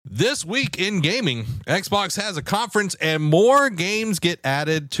This week in gaming, Xbox has a conference and more games get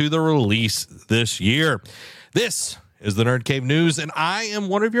added to the release this year. This is the Nerd Cave News, and I am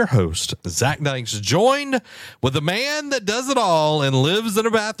one of your hosts, Zach Dykes, joined with the man that does it all and lives in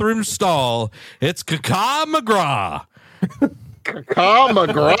a bathroom stall. It's Kaka McGraw. Kaka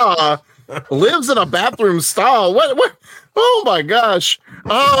McGraw lives in a bathroom stall. What? Oh my gosh.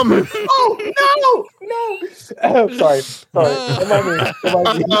 Oh no. Sorry.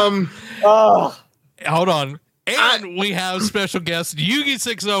 Hold on. And we have special guests Yugi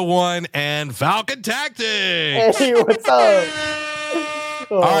 601 and Falcon Tactics. Hey, what's up?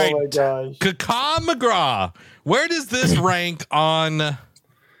 All right, my gosh. Kaka McGraw, where does this rank on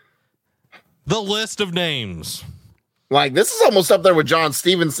the list of names? Like, this is almost up there with John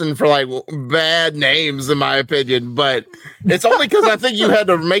Stevenson for like bad names, in my opinion. But it's only because I think you had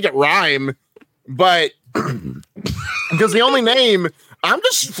to make it rhyme. But because the only name, I'm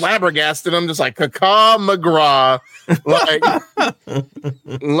just flabbergasted. I'm just like Kaka McGraw. Like,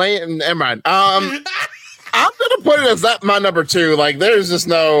 never mind. I'm gonna put it as my number 2. Like, there's just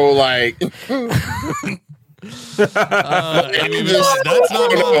no like. That's not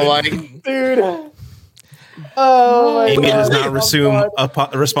like, Dude. Oh my Amy God. does not assume a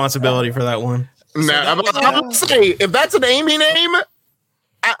responsibility for that one. No, I'm gonna say if that's an Amy name,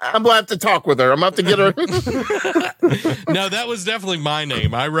 I'm gonna have to talk with her. I'm gonna have to get her. No, that was definitely my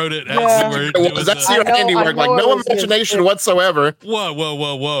name. I wrote it as that's your handiwork. Like, no imagination whatsoever.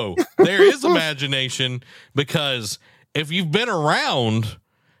 Whoa. There is imagination, because if you've been around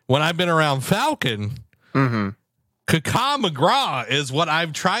when I've been around Falcon, Kaka McGraw is what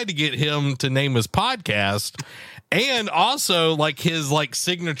I've tried to get him to name his podcast. And also, like, his like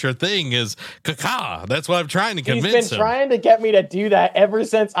signature thing is Kaka. That's what I'm trying to convince him. He's been trying to get me to do that ever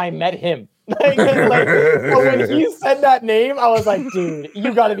since I met him. So when he said that name, I was like, dude,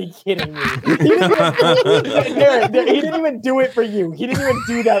 you gotta be kidding me. He didn't even do it for you. He didn't even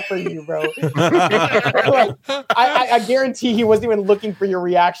do that for you, bro. Like, I guarantee he wasn't even looking for your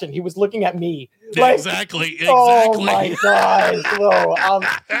reaction. He was looking at me. Like, Exactly. Oh my gosh, bro.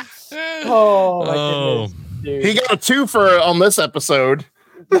 Oh my goodness, dude. He got a 2 on this episode.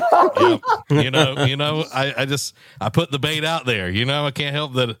 Yep. You know, I put the bait out there. You know, I can't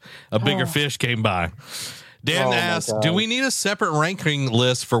help that a bigger fish came by. Dan asked, do we need a separate ranking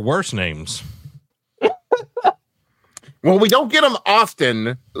list for worst names? Well, we don't get them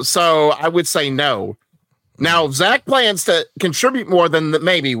often, so I would say no. Now, if Zach plans to contribute more, then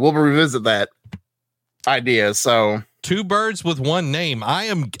maybe we'll revisit that idea. So, 2 birds with one name.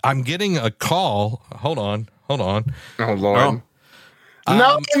 I'm getting a call. Hold on. Oh Lord.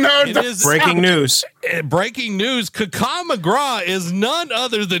 No, it is breaking news. Breaking news. Kaka McGraw is none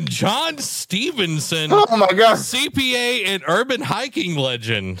other than John Stevenson. Oh my God. CPA and urban hiking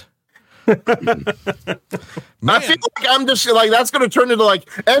legend. I feel like I'm just like, that's going to turn into like,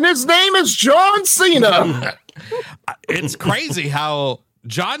 and his name is John Cena. It's crazy how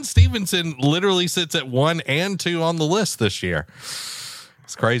John Stevenson literally sits at 1 and 2 on the list this year.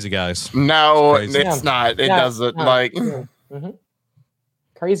 It's crazy, guys. No, It's not. It doesn't. Like,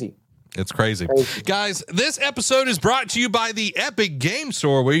 crazy. It's crazy. Guys, this episode is brought to you by the Epic Game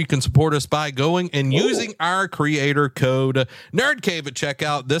Store, where you can support us by going and using our creator code NerdCave at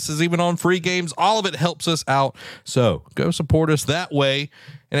checkout. This is even on free games. All of it helps us out. So go support us that way,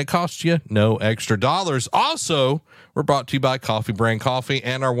 and it costs you no extra dollars. Also, we're brought to you by Coffee Brand Coffee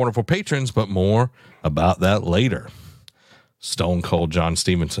and our wonderful patrons, but more about that later. Stone Cold John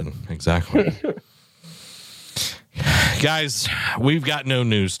Stevenson. Exactly. Guys, we've got no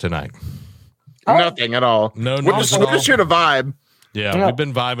news tonight. Nothing at all. No We're news just here to vibe. Yeah, we've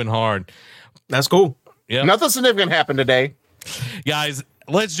been vibing hard. That's cool. Yeah. Nothing significant happened today. Guys,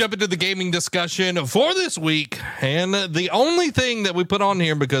 let's jump into the gaming discussion for this week. And the only thing that we put on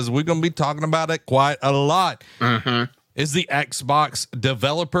here, because we're going to be talking about it quite a lot, is the Xbox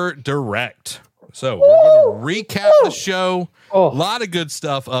Developer Direct. So we're going to recap the show. A lot of good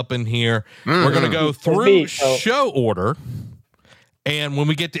stuff up in here. We're going to go through show order. And when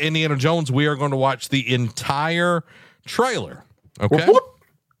we get to Indiana Jones, we are going to watch the entire trailer. Okay?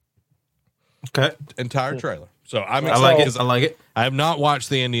 Okay. Entire trailer. So I'm I like excited. it. I like it. I have not watched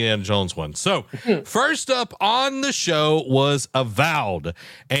the Indiana Jones one. So first up on the show was Avowed.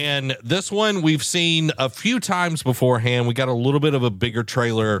 And this one we've seen a few times beforehand. We got a little bit of a bigger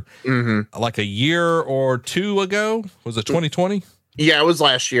trailer like a year or 2 ago. Was it 2020? Yeah, it was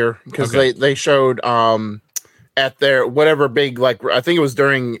last year because they showed at their whatever big, like, I think it was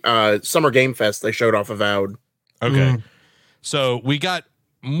during Summer Game Fest, they showed off Avowed. Okay. So we got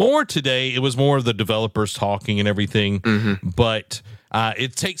more today. It was more of the developers talking and everything, but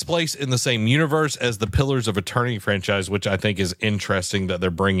It takes place in the same universe as the Pillars of Eternity franchise, which I think is interesting that they're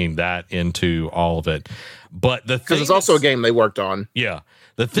bringing that into all of it. But because it's also a game they worked on. Yeah.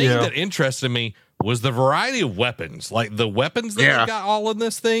 The thing that interested me was the variety of weapons. Like the weapons that they got all in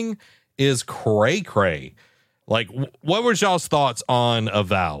this thing is cray. Like, what were y'all's thoughts on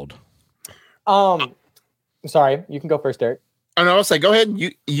Avowed? Sorry, you can go first, Derek. I know. I'll say, go ahead.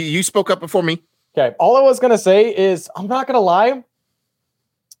 You spoke up before me. Okay. All I was gonna say is, I'm not gonna lie.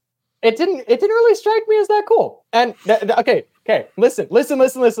 It didn't really strike me as that cool. And okay. Listen.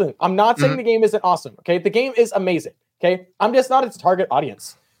 I'm not saying the game isn't awesome. Okay, the game is amazing. Okay, I'm just not its target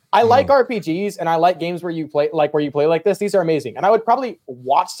audience. I like RPGs and I like games where you play like this. These are amazing, and I would probably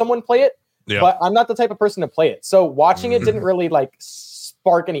watch someone play it. Yeah. But I'm not the type of person to play it. So watching it didn't really like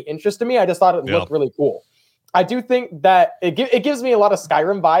spark any interest in me. I just thought it looked really cool. I do think that it gives me a lot of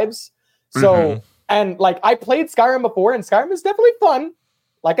Skyrim vibes. So and like I played Skyrim before, and Skyrim is definitely fun.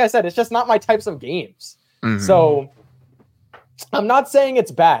 Like I said, it's just not my types of games. So I'm not saying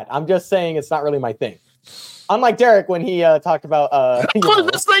it's bad. I'm just saying it's not really my thing. Unlike Derek when he talked about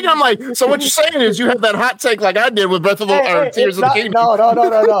this thing, I'm like, so what you're saying is you have that hot take like I did with Breath of the Tears of the Kingdom.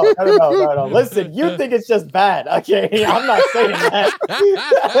 No. Listen, you think it's just bad. Okay, I'm not saying that.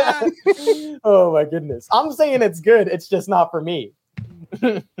 Oh my goodness. I'm saying it's good. It's just not for me.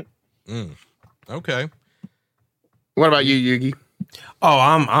 Okay. What about you, Yugi? Oh,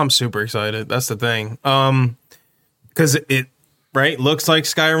 I'm super excited. That's the thing. Because it looks like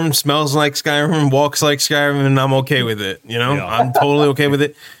Skyrim, smells like Skyrim, walks like Skyrim, and I'm okay with it. You know, I'm totally okay with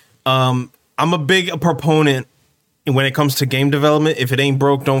it. I'm a big proponent when it comes to game development. If it ain't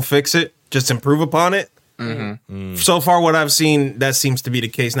broke, don't fix it. Just improve upon it. So far, what I've seen, that seems to be the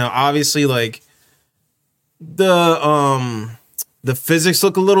case. Now, obviously, like the physics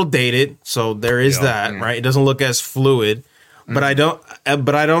look a little dated, so there is that, right? It doesn't look as fluid. But I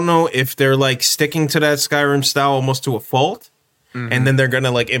don't know if they're like sticking to that Skyrim style almost to a fault, and then they're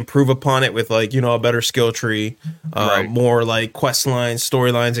gonna like improve upon it with like a better skill tree, more like quest lines,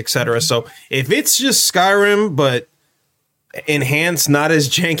 storylines, etc. So if it's just Skyrim but enhanced, not as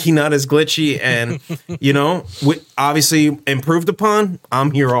janky, not as glitchy, and obviously improved upon,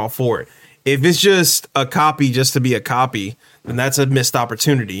 I'm here all for it. If it's just a copy just to be a copy, then that's a missed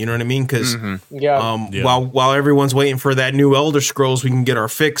opportunity. You know what I mean? Because while everyone's waiting for that new Elder Scrolls, we can get our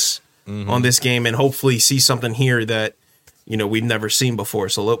fix on this game and hopefully see something here that we've never seen before.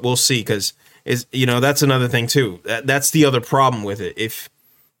 So we'll see, because that's another thing too. That's the other problem with it. If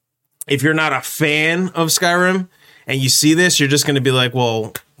you're not a fan of Skyrim and you see this, you're just going to be like,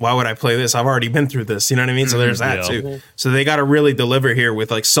 well, why would I play this? I've already been through this. You know what I mean? So there's that too. So they got to really deliver here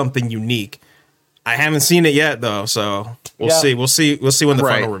with like something unique. I haven't seen it yet though, so we'll see. We'll see when the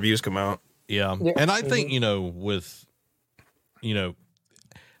final reviews come out. Yeah. And I think, with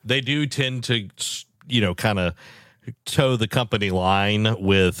they do tend to, kind of toe the company line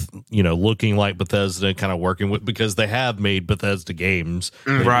with, looking like Bethesda, kind of working with, because they have made Bethesda games,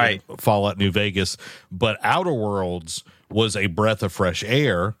 right? Fallout New Vegas, but Outer Worlds was a breath of fresh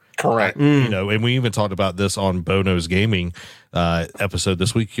air. Correct. And we even talked about this on Bono's Gaming episode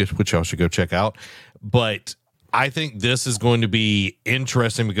this week, which y'all should go check out. But I think this is going to be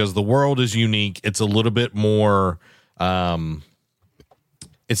interesting because the world is unique. It's a little bit more,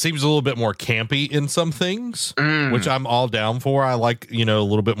 it seems a little bit more campy in some things, which I'm all down for. I like, a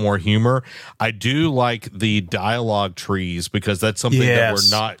little bit more humor. I do like the dialogue trees because that's something that we're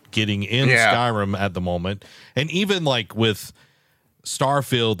not getting in Skyrim at the moment. And even like with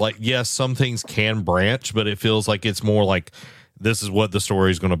Starfield, like, yes, some things can branch, but it feels like it's more like this is what the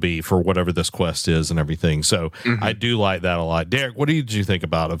story is going to be for whatever this quest is and everything. So I do like that a lot. Derek, what did you think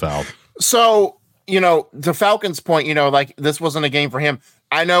about Avowed? So, to Falcon's point, like this wasn't a game for him.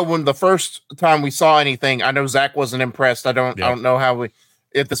 I know when the first time we saw anything, I know Zach wasn't impressed. I don't know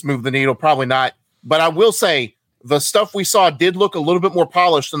if this moved the needle, probably not. But I will say the stuff we saw did look a little bit more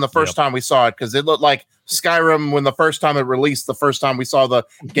polished than the first time we saw it, because it looked like Skyrim when the first time it released, the first time we saw the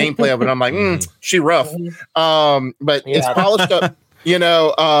gameplay of it. I'm like, she rough. But it's polished up,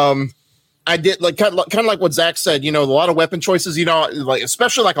 I did like kind of like what Zach said, a lot of weapon choices, like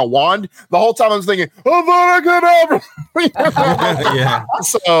especially like a wand. The whole time I was thinking,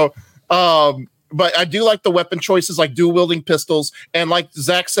 So, but I do like the weapon choices, like dual wielding pistols, and like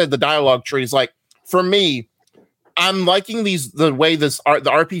Zach said, the dialogue trees. Like for me, I'm liking the way the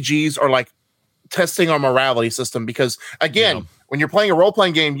RPGs are like testing our morality system, because again, when you're playing a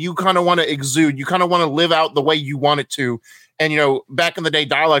role-playing game, you kind of want to exude, you kind of want to live out the way you want it to. And, back in the day,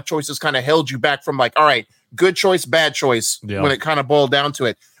 dialogue choices kind of held you back from like, all right, good choice, bad choice, when it kind of boiled down to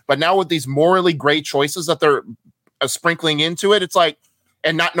it. But now with these morally great choices that they're sprinkling into it, it's like,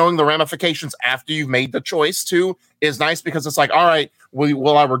 and not knowing the ramifications after you've made the choice too is nice, because it's like, all right,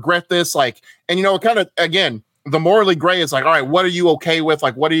 will I regret this? Like, and you know, it kind of, again, the morally gray is like, all right, what are you okay with?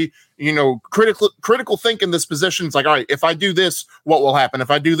 Like, what do you critical think in this position? It's like, all right, if I do this, what will happen? If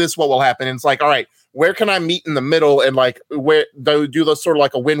I do this, what will happen? And it's like, all right, where can I meet in the middle and like where do this sort of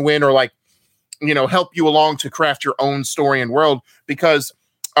like a win-win, or like, you know, help you along to craft your own story and world? Because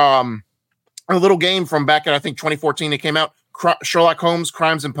a little game from back in, I think 2014, it came out, Sherlock Holmes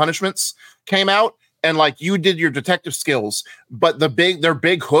Crimes and Punishments came out, and like you did your detective skills, but their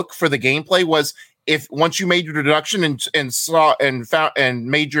big hook for the gameplay was, if once you made your deduction and saw and found and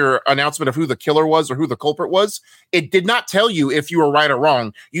made your announcement of who the killer was or who the culprit was, it did not tell you if you were right or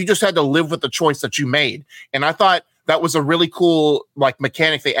wrong. You just had to live with the choice that you made. And I thought that was a really cool like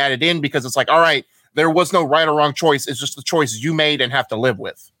mechanic they added in, because it's like, all right, there was no right or wrong choice. It's just the choice you made and have to live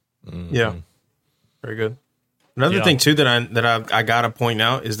with. Mm-hmm. Yeah, very good. Another thing too that I gotta point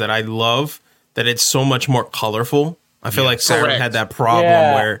out is that I love that it's so much more colorful. I feel like Skyrim had that problem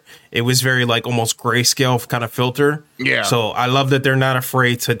where it was very like almost grayscale kind of filter. Yeah. So I love that they're not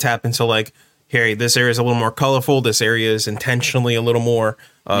afraid to tap into like, hey, this area is a little more colorful. This area is intentionally a little more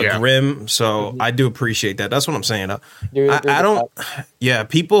grim. So I do appreciate that. That's what I'm saying. I don't. Yeah,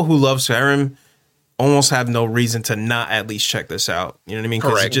 people who love Skyrim almost have no reason to not at least check this out. You know what I mean?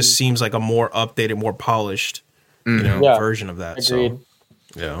 Because it just seems like a more updated, more polished, version of that. Agreed. So.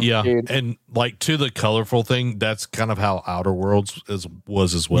 Yeah. Yeah. Dude. And like to the colorful thing, that's kind of how Outer Worlds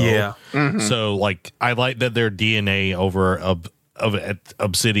was as well. Yeah. Mm-hmm. So like I like that their DNA over of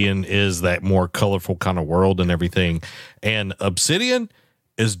Obsidian is that more colorful kind of world and everything. And Obsidian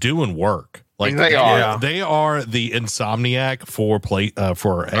is doing work. Like they are. They are the Insomniac for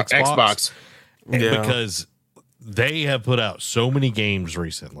Xbox. Because they have put out so many games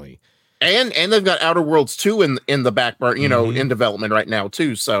recently. And they've got Outer Worlds 2 in the back burner, in development right now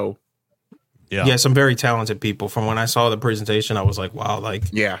too. So yeah, some very talented people. From when I saw the presentation, I was like, wow, like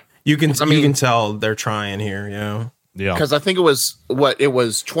you can tell they're trying here, Yeah. Because I think it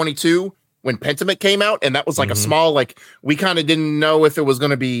was 22 when Pentiment came out, and that was like a small, like we kind of didn't know if it was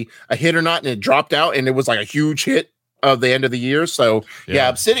going to be a hit or not, and it dropped out, and it was like a huge hit of the end of the year. So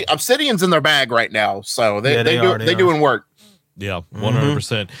Obsidian's in their bag right now. So they're doing work. Yeah,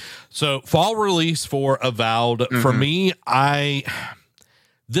 100%. So fall release for Avowed. For me,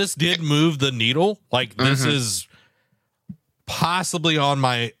 this did move the needle. Like this is possibly on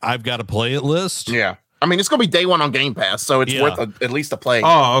my I've got to play it list. Yeah. I mean, it's going to be day one on Game Pass, so it's worth at least a play.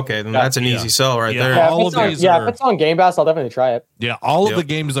 Oh, okay. Then that's an easy sell right there. Yeah, if it's on Game Pass, I'll definitely try it. Yeah, all of the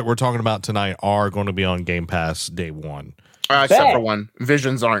games that we're talking about tonight are going to be on Game Pass day one. Except for one.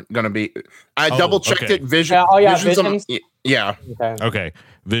 Visions aren't going to be. I double checked it. Visions. Visions. Okay.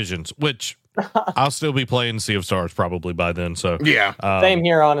 Visions, which I'll still be playing Sea of Stars probably by then. So same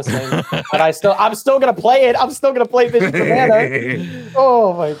here, honestly. But I'm still gonna play it. I'm still gonna play Visions of Mana.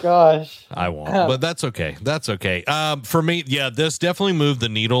 Oh my gosh. I won't, but that's okay. That's okay. For me, this definitely moved the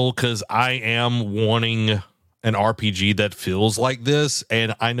needle because I am wanting an RPG that feels like this,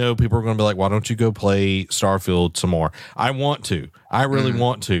 and I know people are going to be like, "Why don't you go play Starfield some more?" I want to. I really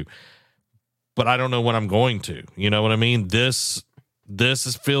want to, but I don't know when I'm going to. You know what I mean? This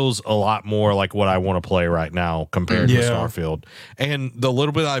feels a lot more like what I want to play right now compared to Starfield. And the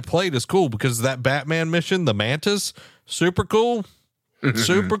little bit I played is cool because that Batman mission, the Mantis, super cool.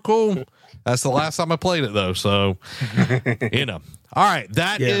 Super cool. That's the last time I played it, though. So, All right.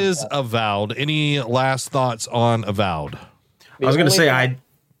 That is Avowed. Any last thoughts on Avowed? I was going to say,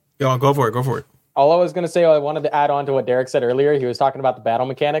 go for it. All I was going to say, I wanted to add on to what Derek said earlier. He was talking about the battle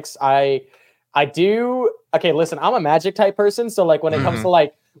mechanics. Okay, listen, I'm a magic type person. So like when it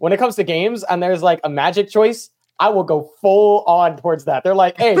comes to games and there's like a magic choice, I will go full on towards that. They're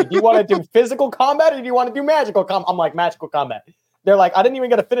like, hey, do you want to do physical combat or do you want to do magical combat? I'm like, magical combat. They're like, I didn't even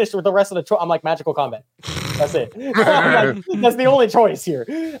get to finish with the rest of the choice. I'm like, magical combat. That's it. Like, that's the only choice here.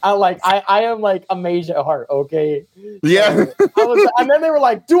 I am like a mage at heart. Okay. Yeah. And then they were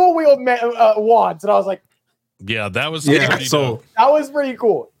like dual wield wands. And I was like, that was that was pretty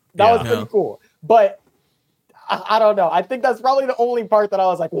cool. That was pretty cool. But I don't know. I think that's probably the only part that I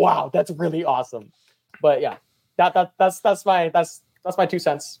was like, wow, that's really awesome. But yeah, that's my 2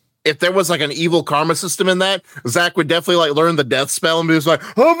 cents. If there was like an evil karma system in that, Zach would definitely like learn the death spell and be just like,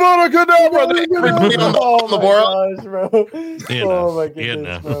 Avada Kedavra on the board. Gosh, bro. Oh my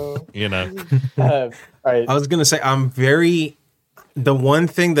goodness, bro. All right. I was gonna say the one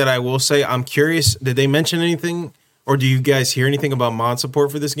thing that I will say, I'm curious, did they mention anything or do you guys hear anything about mod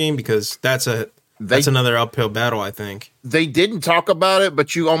support for this game? Because that's another uphill battle, I think. They didn't talk about it,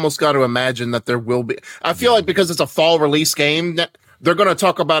 but you almost got to imagine that there will be. I feel like because it's a fall release game, they're going to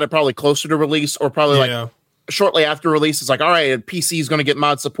talk about it probably closer to release or probably like shortly after release. It's like, all right, PC is going to get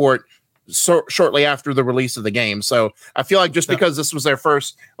mod support shortly after the release of the game. So I feel like just because this was their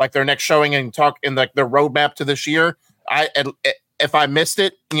first, like their next showing and talk in like their roadmap to this year, if I missed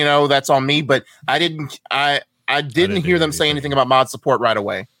it, you know, that's on me. But I didn't hear them say anything about mod support right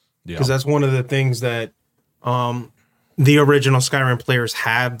away. Because that's one of the things that the original Skyrim players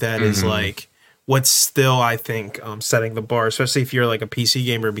have that is like what's still, I think, setting the bar, especially if you're like a PC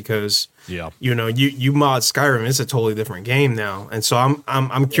gamer, because you know, you mod Skyrim, it's a totally different game now. And so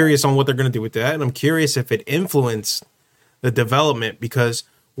I'm curious on what they're going to do with that, and I'm curious if it influenced the development, because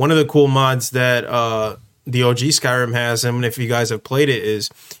one of the cool mods that the OG Skyrim has, and if you guys have played it, is,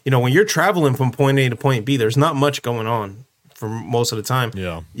 you know, when you're traveling from point A to point B, there's not much going on for most of the time.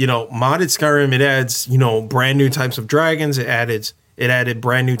 You know, modded Skyrim, it adds, you know, brand new types of dragons. It added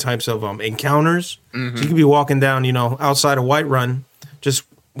brand new types of encounters. So you could be walking down, you know, outside of Whiterun, just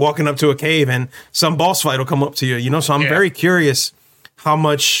walking up to a cave, and some boss fight will come up to you, you know. So I'm very curious how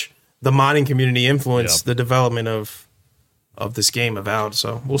much the modding community influenced the development of this game Avowed.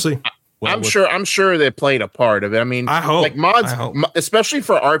 So we'll see. I'm sure they played a part of it. I mean, I hope, like mods, especially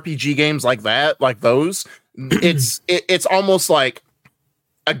for RPG games like that, like those, it's almost like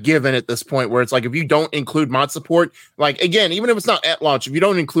a given at this point, where it's like, if you don't include mod support, like, again, even if it's not at launch, if you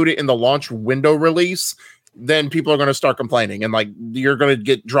don't include it in the launch window release, then people are going to start complaining, and like you're going to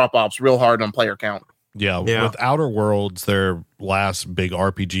get drop offs real hard on player count. With Outer Worlds, their last big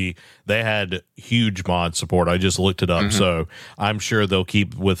RPG, they had huge mod support. I just looked it up, so I'm sure they'll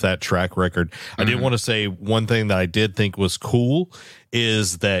keep with that track record. I did want to say one thing that I did think was cool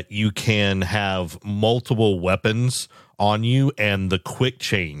is that you can have multiple weapons on you, and the quick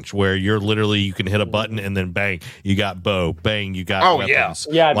change where you're literally, you can hit a button and then bang, you got bow, bang, you got weapons.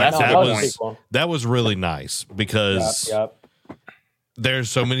 Like, that was really nice, because there's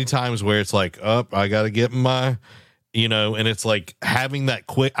so many times where it's like, I got to get my, you know, and it's like having that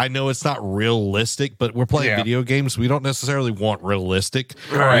quick. I know it's not realistic, but we're playing video games. We don't necessarily want realistic.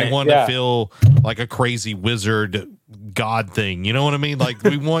 Right. We want to feel like a crazy wizard god thing. You know what I mean? Like,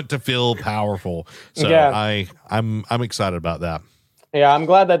 we want to feel powerful. So I'm excited about that. Yeah, I'm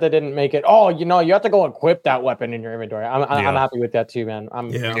glad that they didn't make it. Oh, you know, you have to go equip that weapon in your inventory. I'm happy with that too, man.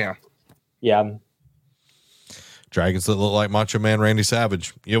 Yeah. Dragons that look like Macho Man Randy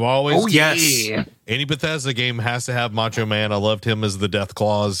Savage. You've always any Bethesda game has to have Macho Man. I loved him as the Death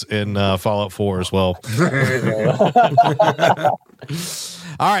Claws in Fallout 4 as well.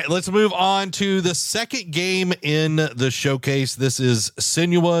 All right, let's move on to the second game in the showcase. This is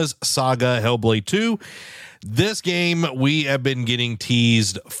Senua's Saga Hellblade 2. This game we have been getting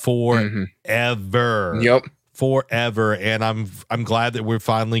teased forever. Forever, and I'm glad that we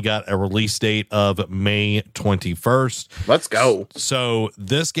finally got a release date of May 21st. Let's go. So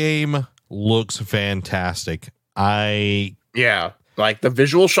this game looks fantastic. Like the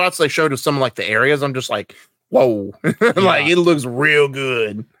visual shots they showed of some like the areas, I'm just like, whoa. Like, it looks real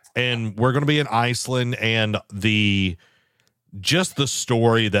good. And we're going to be in Iceland, and the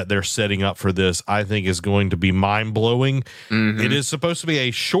story that they're setting up for this, I think, is going to be mind-blowing. It is supposed to be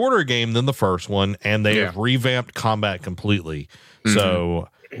a shorter game than the first one, and they have revamped combat completely. So,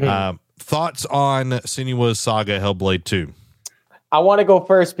 thoughts on Senua's Saga Hellblade 2? I want to go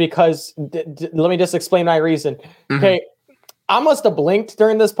first because let me just explain my reason. Okay, I must have blinked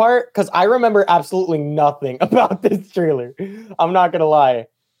during this part because I remember absolutely nothing about this trailer. I'm not going to lie.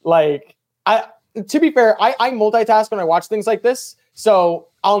 Like, to be fair, I multitask when I watch things like this, so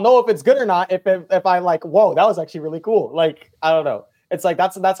I'll know if it's good or not if I like, whoa, that was actually really cool. Like, I don't know. It's like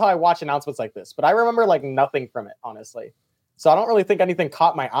that's how I watch announcements like this. But I remember like nothing from it, honestly. So I don't really think anything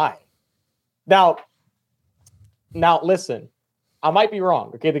caught my eye. Now listen, I might be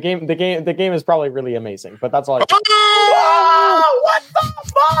wrong. Okay, the game is probably really amazing, but that's all. What the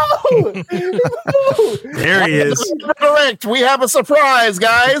fuck? There he is. Correct. We have a surprise,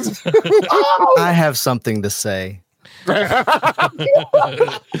 guys. I have something to say.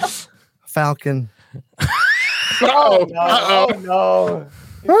 Falcon. Oh no.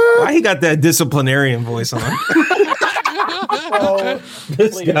 Why he got that disciplinarian voice on?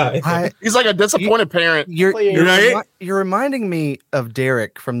 This guy. He's like a disappointed parent. You're reminding me of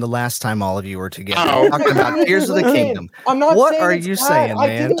Derek from the last time all of you were together. Talking about Tears of the Kingdom. I'm not. What are you saying, man? I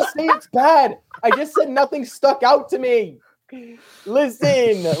didn't say it's bad. I just said nothing stuck out to me.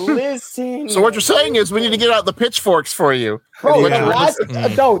 Listen. So what you're saying is we need to get out the pitchforks for you. Bro,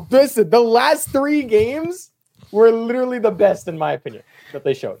 listen, the last 3 games were literally the best in my opinion that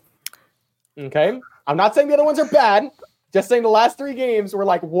they showed. Okay? I'm not saying the other ones are bad. Just saying the last 3 games were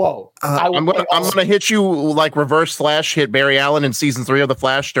like, whoa. I'm gonna hit you like reverse Flash hit Barry Allen in season 3 of the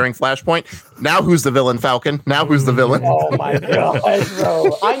Flash during Flashpoint. Now who's the villain, Falcon? Now who's the villain? Oh my gosh,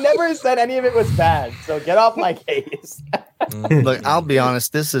 bro. I never said any of it was bad, so get off my case. Look, I'll be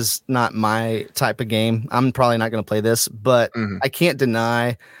honest, this is not my type of game. I'm probably not going to play this, but I can't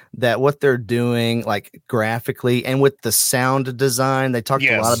deny that what they're doing, like graphically and with the sound design, they talked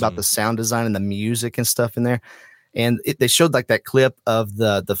a lot about the sound design and the music and stuff in there. And they showed like that clip of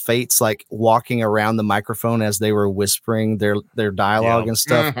the Fates like walking around the microphone as they were whispering their dialogue and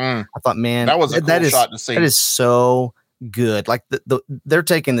stuff. I thought, man, that was a cool shot to see. That is so good. Like they're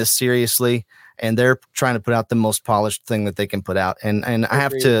taking this seriously, and they're trying to put out the most polished thing that they can put out. And I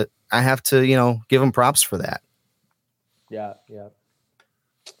have to give them props for that. Yeah.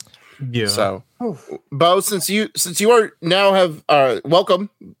 So, Bo, since you are now have welcome.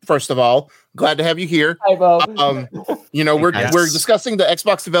 First of all, glad to have you here. Hi, Bo. We're discussing the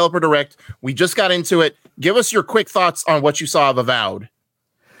Xbox Developer Direct. We just got into it. Give us your quick thoughts on what you saw of Avowed.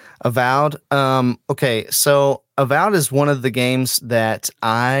 Okay, so Avowed is one of the games that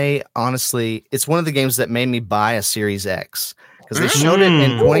it's one of the games that made me buy a Series X, because they showed it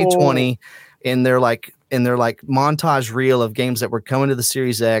in 2020 in their montage reel of games that were coming to the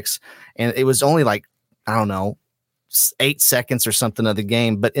Series X, and it was only like, I don't know, 8 seconds or something of the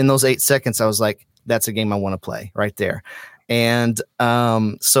game, but in those 8 seconds I was like, that's a game I want to play right there. And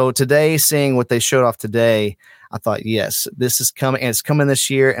so today, seeing what they showed off today, I thought, yes, this is coming, and it's coming this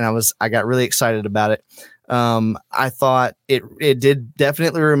year, and I got really excited about it. I thought it did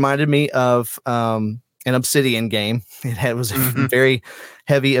definitely reminded me of an Obsidian game. It was very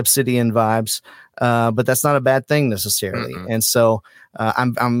heavy Obsidian vibes, but that's not a bad thing necessarily. And so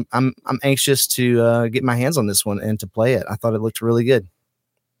I'm anxious to get my hands on this one and to play it. I thought it looked really good.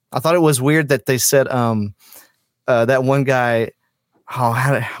 I thought it was weird that they said that one guy.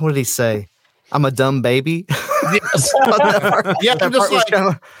 What did he say? I'm a dumb baby. Yes. I'm just like,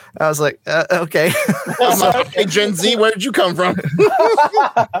 I was like, okay. Hey, Gen Z, where did you come from?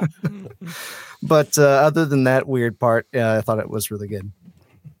 But other than that weird part, I thought it was really good.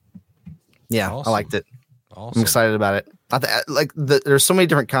 Yeah, awesome. I liked it. Awesome. I'm excited about it. There's so many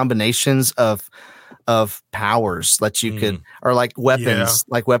different combinations of powers that you could, or like weapons,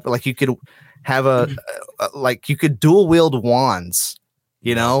 like you could have you could dual wield wands,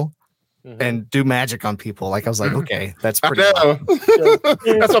 and do magic on people. Like I was like, okay, that's pretty. That's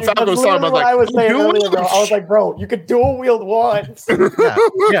what Falco was talking about. Like, I was saying earlier, bro. I was like, bro, you could dual wield wands.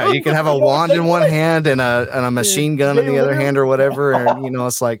 yeah, you can have a wand in one hand and a machine gun in the other hand or whatever. And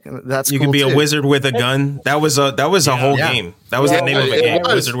it's like that's. You cool can be too. a wizard with a gun. That was a whole game. That was the name of the game,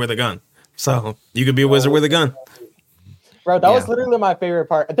 Wizard with a Gun. So you could be a wizard with a gun. Bro, that was literally my favorite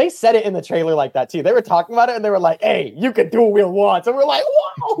part. They said it in the trailer like that too. They were talking about it and they were like, "Hey, you could dual wield wands," and we're like,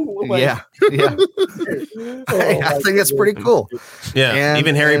 "Whoa!" Like, yeah. I think that's pretty cool. Yeah, and,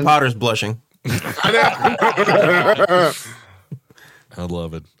 even Harry Potter's blushing. I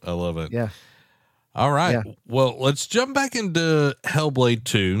love it. Yeah. All right. Yeah. Well, let's jump back into Hellblade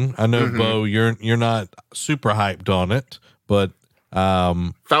 2. I know, Bo, you're not super hyped on it, but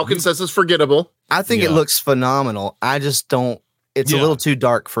Falcon says it's forgettable. I think it looks phenomenal. I just don't. It's a little too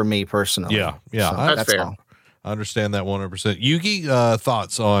dark for me personally. Yeah. So that's fair. All. I understand that 100%. Yugi,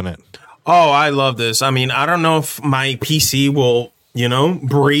 thoughts on it? Oh, I love this. I mean, I don't know if my PC will,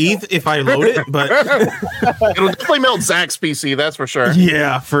 breathe if I load it, but it'll definitely melt Zach's PC. That's for sure.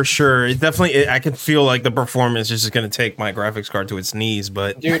 Yeah, for sure. It definitely. I can feel like the performance is just going to take my graphics card to its knees.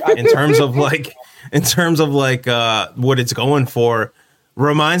 But dude, in terms of what it's going for.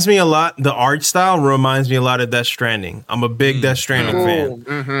 Reminds me a lot. The art style reminds me a lot of Death Stranding. I'm a big Death Stranding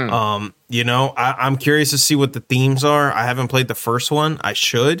fan. I'm curious to see what the themes are. I haven't played the first one. I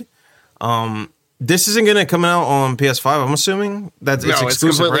should. This isn't going to come out on PS5. I'm assuming it's exclusive,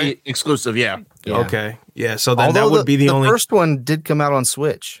 it's completely right? exclusive. Yeah. Okay. Yeah. So then that would be the only. The first one did come out on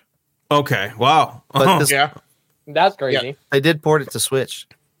Switch. Okay. Wow. But that's crazy. Yeah. They did port it to Switch.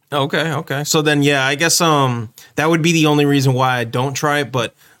 Okay. So then, I guess that would be the only reason why I don't try it,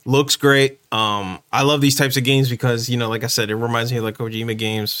 but looks great. I love these types of games because, like I said, it reminds me of like Kojima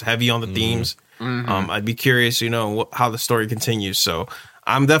games, heavy on the themes. I'd be curious, how the story continues. So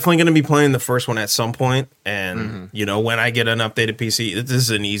I'm definitely going to be playing the first one at some point. And, when I get an updated PC, this is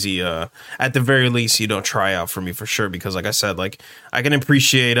an easy, at the very least, try out for me for sure. Because like I said, like I can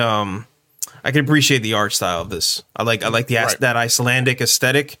appreciate the art style of this. I like that Icelandic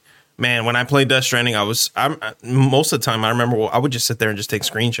aesthetic. Man, when I played Death Stranding, I'm most of the time I remember I would just sit there and just take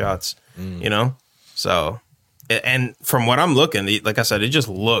screenshots, So and from what I'm looking, like I said, it just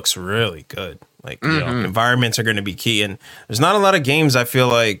looks really good. Like environments are going to be key, and there's not a lot of games I feel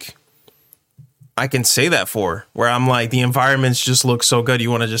like I can say that for, where I'm like, the environments just look so good. You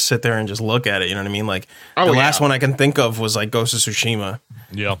want to just sit there and just look at it. You know what I mean? Like the last one I can think of was like Ghost of Tsushima.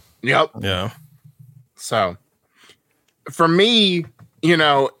 Yeah. Yep. Yeah. So for me,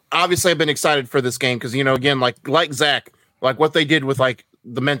 obviously I've been excited for this game because, again, like Zach, like what they did with like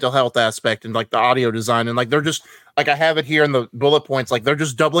the mental health aspect and like the audio design, and like they're just like, I have it here in the bullet points, like they're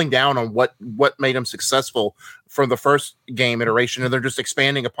just doubling down on what made them successful from the first game iteration, and they're just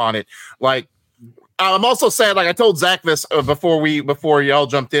expanding upon it. Like, I'm also sad, like I told Zach this before y'all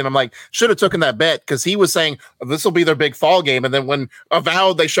jumped in. I'm like, should have taken that bet, because he was saying this will be their big fall game, and then when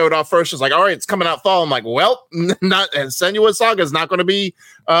Avowed they showed off first, it's like, all right, it's coming out fall. I'm like, well, not Senua's Saga is not going to be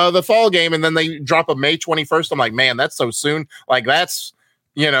the fall game, and then they drop a May 21st. I'm like, man, that's so soon. Like that's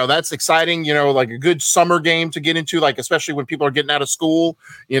exciting. Like a good summer game to get into, like especially when people are getting out of school,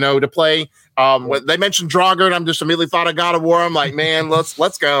 to play. When they mentioned Draugr, and I'm just immediately thought of God of War. I'm like, man,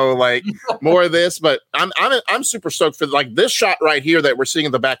 let's go, like more of this. But I'm super stoked for like this shot right here that we're seeing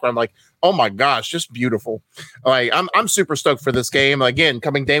in the background. Like, oh my gosh, just beautiful. Like I'm super stoked for this game. Again,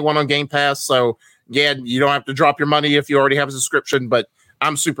 coming day one on Game Pass. So yeah, you don't have to drop your money if you already have a subscription. But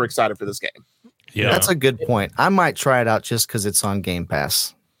I'm super excited for this game. Yeah, that's a good point. I might try it out just because it's on Game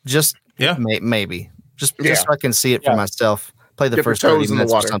Pass. Just maybe just so I can see it for myself. Play the first 30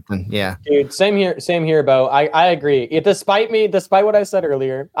 minutes or something. Yeah, dude. Same here, Bo. I agree. Despite what I said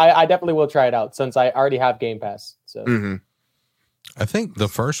earlier, I definitely will try it out since I already have Game Pass. So I think the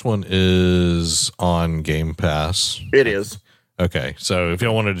first one is on Game Pass. It is. Okay, so if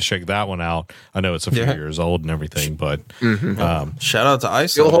y'all wanted to check that one out, I know it's a few years old and everything, but shout out to Iceland.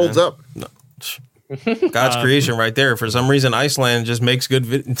 Still holds up. No. God's creation right there. For some reason, Iceland just makes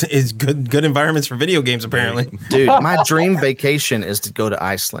good environments for video games, apparently. Dude, my dream vacation is to go to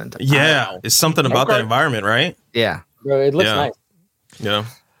Iceland. Yeah, it's something about that environment, right? Yeah. Bro, it looks nice. Yeah.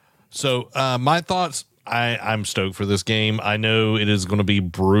 So my thoughts, I'm stoked for this game. I know it is going to be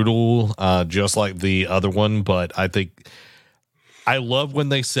brutal, just like the other one, but I think I love when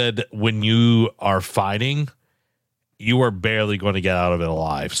they said when you are fighting, you are barely going to get out of it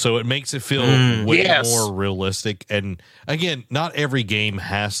alive. So it makes it feel way more realistic. And again, not every game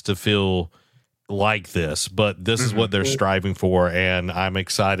has to feel like this, but this is what they're striving for. And I'm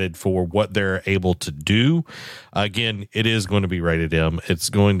excited for what they're able to do. Again, it is going to be rated M.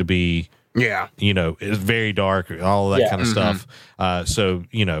 It's going to be, it's very dark, all of that kind of stuff. So,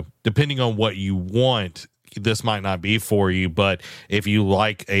 depending on what you want, this might not be for you, but if you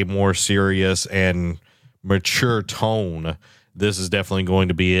like a more serious and mature tone, this is definitely going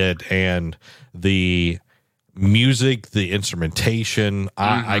to be it. And the music, the instrumentation,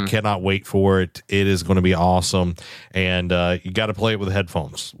 I cannot wait for it. It is going to be awesome. And you got to play it with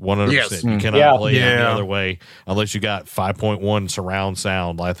headphones 100%. Yes. You cannot play it the other way unless you got 5.1 surround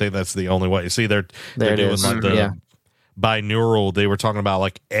sound. I think that's the only way. You see, they're doing like the binaural. They were talking about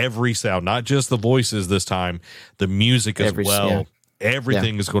like every sound, not just the voices this time, the music as well.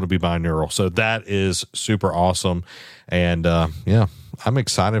 Everything is going to be binaural. So that is super awesome. And I'm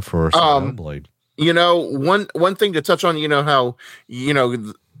excited for Hellblade. One thing to touch on, how,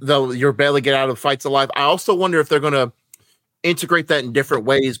 you're barely get out of fights alive. I also wonder if they're going to integrate that in different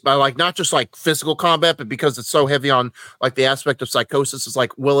ways by like, not just like physical combat, but because it's so heavy on like the aspect of psychosis, it's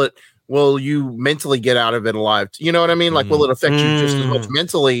like, will you mentally get out of it alive? You know what I mean? Like, will it affect you just as much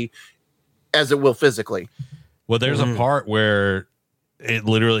mentally as it will physically? Well, there's a part where it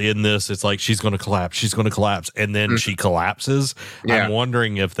literally in this, it's like she's going to collapse, and then she collapses. I'm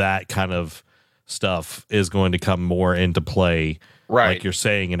wondering if that kind of stuff is going to come more into play, like you're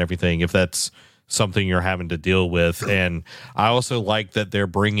saying, and everything, if that's something you're having to deal with. And I also like that they're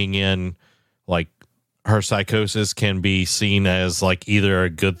bringing in like her psychosis can be seen as like either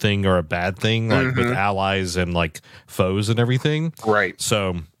a good thing or a bad thing, like with allies and like foes and everything. Right.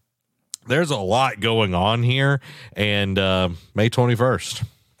 So there's a lot going on here, and May 21st.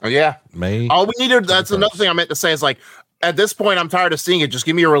 Oh yeah, May. All we needed. That's another thing I meant to say is like, at this point, I'm tired of seeing it. Just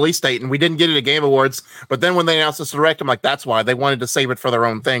give me a release date, and we didn't get it at Game Awards. But then when they announced this direct, I'm like, that's why they wanted to save it for their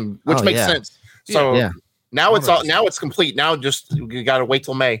own thing, which makes sense. So now it's complete. Now just you got to wait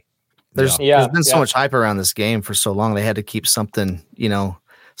till May. There's been so much hype around this game for so long. They had to keep something.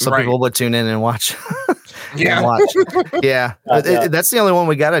 Some people will tune in and watch. That's the only one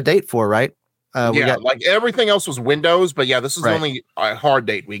we got a date for, right? Like everything else was Windows, but this is the only hard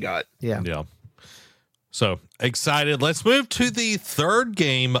date we got. Yeah. So excited. Let's move to the third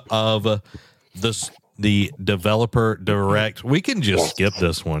game of this the developer direct. We can just skip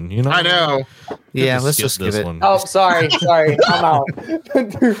this one. You know, I know. Yeah, let's just skip it. Oh, sorry, I'm out.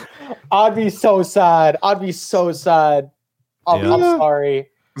 I'd be so sad. I'm sorry.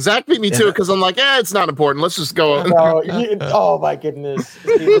 Zach beat me to it because I'm like, it's not important. Let's just go. No, oh my goodness.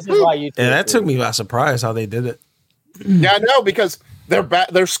 See, this is why you. Yeah, that took me by surprise how they did it. Yeah, I know, because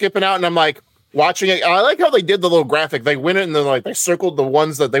they're skipping out, and I'm like watching it. I like how they did the little graphic. They went in and they circled the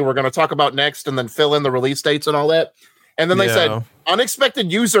ones that they were going to talk about next, and then fill in the release dates and all that. And then they said,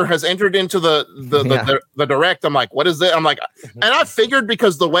 unexpected user has entered into the direct. I'm like, what is it? I'm like, and I figured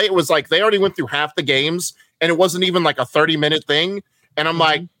because the way it was like, they already went through half the games, and it wasn't even like a 30-minute thing. And I'm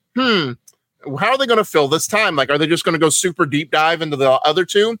like, how are they going to fill this time? Like, are they just going to go super deep dive into the other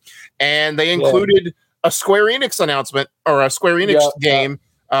two? And they included a Square Enix announcement or a Square Enix game,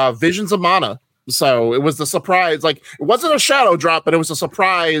 Visions of Mana. So it was the surprise. Like, it wasn't a shadow drop, but it was a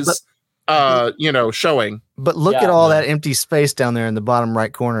surprise, showing. But look at all that empty space down there in the bottom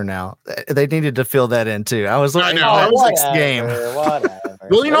right corner now. They needed to fill that in too. I was looking at the next game.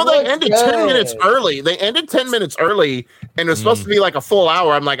 Well, they ended 10 minutes early. They ended 10 minutes early, and it was supposed to be like a full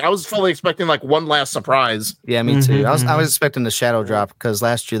hour. I'm like, I was fully expecting like one last surprise. Yeah, me too. I was expecting the shadow drop because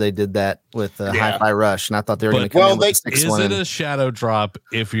last year they did that with Hi-Fi Rush, and I thought they were going to come in with the sixth one. Is it a shadow drop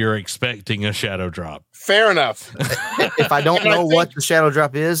if you're expecting a shadow drop? Fair enough. If I don't know what the shadow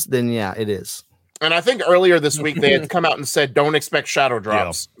drop is, then yeah, it is. And I think earlier this week they had come out and said, don't expect shadow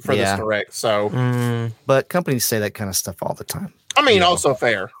drops for this direct. So, but companies say that kind of stuff all the time. I mean, also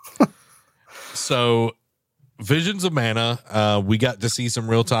fair. So, Visions of Mana, we got to see some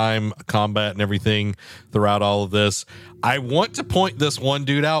real-time combat and everything throughout all of this. I want to point this one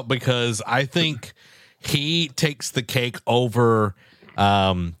dude out because I think he takes the cake over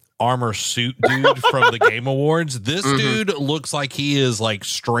Armor Suit dude from the Game Awards. This dude looks like he is like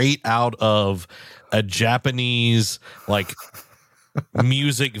straight out of a Japanese like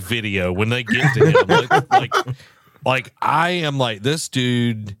music video when they get to him. Like I am like, this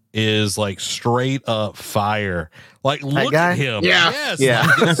dude is like straight up fire. Like, look at him. Yeah. Yes.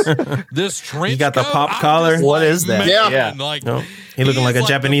 Yeah. Like this trench He got the coat, pop I'm collar. just What like, is that? man, Yeah. Like, He looking like a he's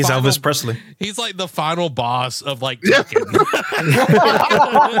Japanese the Elvis Presley. He's like the final boss of like Tekken.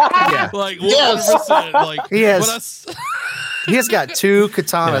 Like 100%. Like He has- when I s- He has got two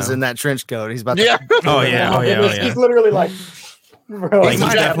katanas in that trench coat. He's about to. Oh yeah. He's literally like, bro, He's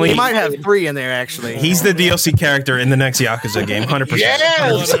definitely- He might have three in there actually. He's the DLC character in the next Yakuza game, 100%.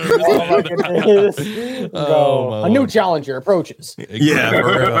 Yes! oh my goodness. Oh, Bro, my a new Lord. challenger approaches. Yeah,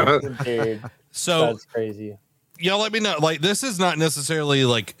 for real. Dude, So that's crazy. y'all let me know. Like, this is not necessarily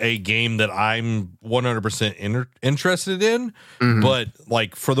like a game that I'm 100% interested in, but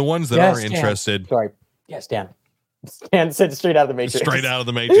like for the ones that are Dan. interested, Sorry. Yes, Dan. Dan said straight out of the Matrix. straight out of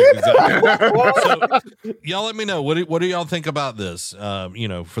the Matrix. Exactly. So, y'all let me know. What do y'all think about this?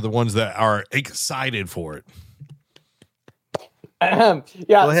 For the ones that are excited for it. Yeah.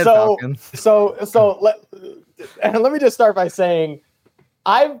 Go ahead, Falcon. So let me just start by saying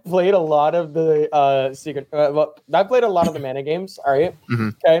I've played a lot of the I've played a lot of the Mana games. All right.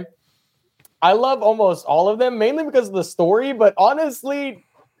 Okay. I love almost all of them, mainly because of the story. But honestly,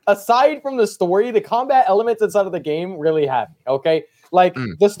 aside from the story, the combat elements inside of the game really have me. Okay. Like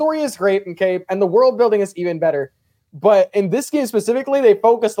the story is great. Okay. And the world building is even better. But in this game specifically, they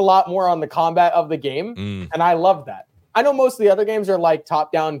focused a lot more on the combat of the game. And I love that. I know most of the other games are like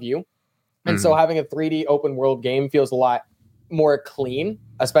top-down view. And so having a 3D open world game feels a lot more clean,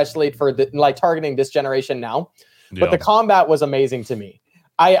 especially for targeting this generation now. But the combat was amazing to me.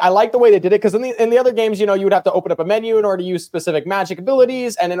 I like the way they did it because in the other games, you would have to open up a menu in order to use specific magic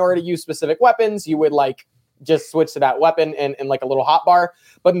abilities. And in order to use specific weapons, you would like just switch to that weapon in like a little hotbar.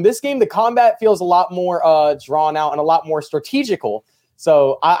 But in this game, the combat feels a lot more drawn out and a lot lot strategical.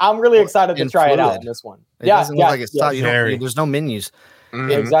 So I'm really excited to try it out in this one. It doesn't look like it's taught you. Very. There's no menus.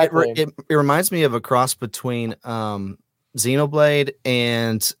 Exactly. It reminds me of a cross between Xenoblade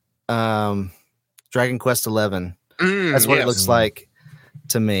and Dragon Quest XI. That's what it looks like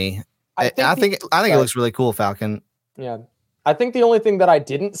to me. I think it looks really cool, Falcon. Yeah. I think the only thing that I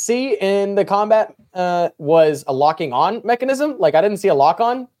didn't see in the combat was a locking on mechanism. Like I didn't see a lock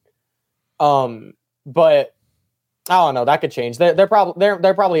on. But I don't know. That could change. There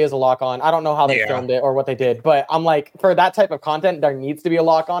probably is a lock on. I don't know how they filmed it or what they did, but I'm like, for that type of content, there needs to be a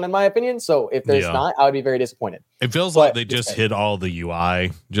lock on, in my opinion. So if there's not, I would be very disappointed. It feels like they just hit all the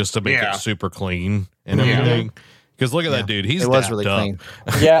UI just to make it super clean and everything. Because look at that dude. He's it was really clean.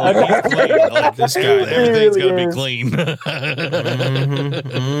 Yeah. Like, this guy, everything's got to be clean.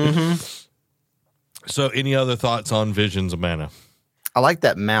 So any other thoughts on Visions of Mana? I like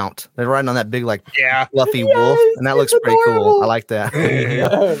that mount. They're riding on that big, like, Yeah. fluffy Yes, wolf, and that looks it's pretty cool. adorable. I like that.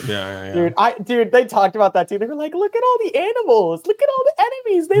 Dude, they talked about that too. They were like, "Look at all the animals! Look at all the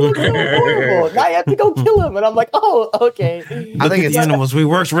enemies! They look so adorable!" Now you have to go kill them, and I'm like, "Oh, okay." I think the it's animals. We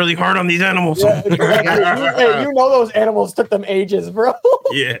worked really hard on these animals. Yeah, you know those animals took them ages, bro.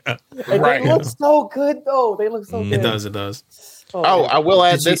 Yeah, And Right. they look so good, though. They look so It good. it does. Oh, man. I will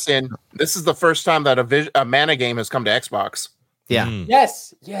add Did you- this in. This is the first time that a mana game has come to Xbox. yeah.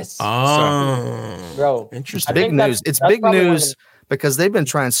 Yes, Oh, bro. interesting. I Big think that's- news. It's that's big probably one of news because they've been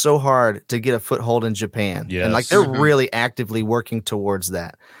trying so hard to get a foothold in Japan. And like Yes. they're Mhm. really actively working towards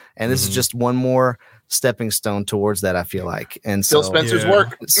that. And this Mhm. is just one more stepping stone towards that, I feel like. And Phil so Spencer's Yeah.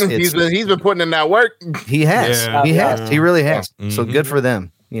 work. It's- He's been putting in that work. he has. Yeah. He Yeah. has. He really has. So Mhm. good for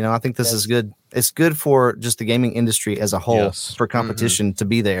them. You know, I think this is good. It's good for just the gaming industry as a whole Yes. for competition to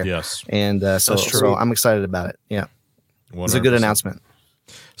be there. Yes. And so, That's true. so I'm excited about it. Yeah. It's a good 100%. announcement.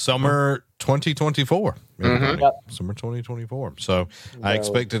 Summer 2024. everybody. Yep. Summer 2024. So I Bro.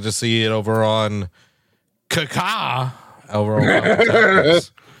 expected to see it over on Kaka over on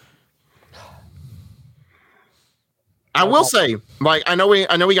Xbox. I will say, like, I know we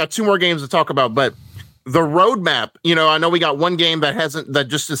got 2 more games to talk about, but the roadmap, you know, I know we got one game that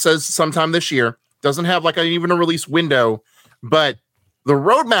just says sometime this year, doesn't have like even a release window, but the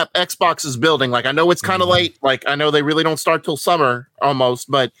roadmap Xbox is building, like, I know it's kind of late, like, I know they really don't start till summer almost,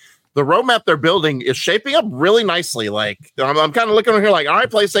 but the roadmap they're building is shaping up really nicely. Like, I'm kind of looking over here like, all right,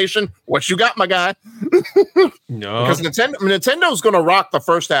 PlayStation, what you got, my guy? No, Because Nintendo's going to rock the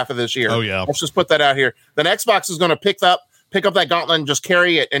first half of this year. Oh, yeah. Let's just put that out here. Then Xbox is going to pick up that gauntlet and just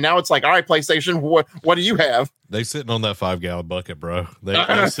carry it. And now it's like, all right, PlayStation, what do you have? They sitting on that 5-gallon bucket, bro.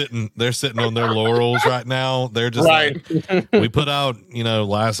 They're sitting on their laurels right now. They're just Right. like, we put out,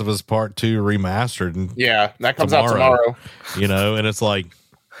 Last of Us Part 2 remastered, and Yeah, that comes out tomorrow. and it's like,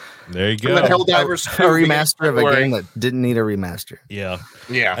 there you And then go. Helldivers A 2 remaster of a February. game that didn't need a remaster. Yeah.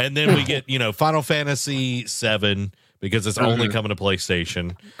 Yeah. And then we get, Final Fantasy 7 because it's only coming to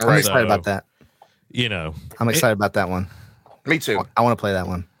PlayStation. I'm Right. excited about that. I'm excited about that one. Me too. I want to play that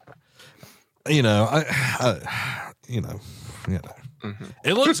one.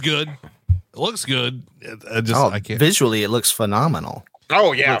 It looks good. It looks good. I can't. Visually, it looks phenomenal.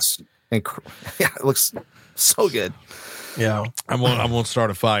 Oh, yeah. Yeah, it looks so good. yeah. I'm gonna start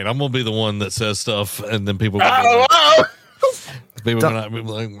a fight. I'm gonna be the one that says stuff, and then people. People Don't- gonna be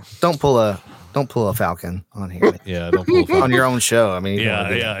like, Don't pull a Falcon on here yeah, don't pull a fight. on your own show. I mean, you don't Yeah,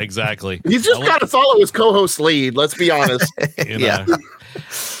 wanna do yeah, exactly. He's just got to follow his co-host lead. Let's be honest. You Yeah. know.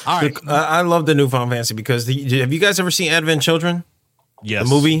 All right. I love the new Final Fantasy because have you guys ever seen Advent Children, Yes. the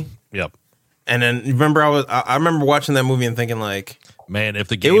movie? Yep. And then remember, I remember watching that movie and thinking like, Man, if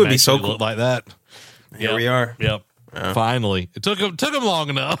the game would be so actually cool. looked like that. here we are. Yep. Finally, it took him long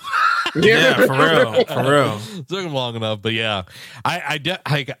enough. Yeah, for real. Took him long enough, but yeah,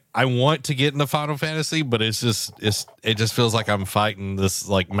 I want to get into Final Fantasy, but it just feels like I'm fighting this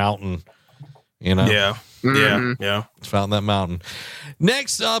like mountain, Yeah, Mm-hmm. yeah. Found that mountain.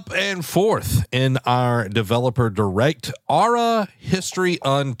 Next up and fourth in our developer direct, Aura History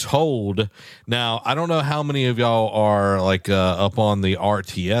Untold. Now, I don't know how many of y'all are like up on the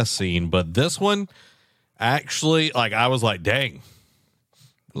RTS scene, but this one actually, like, I was like, dang,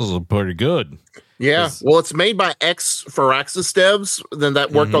 this is pretty good. Yeah. Well, it's made by ex-Firaxis devs then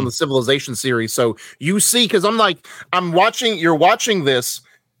that worked on the Civilization series. So you see, because you're watching this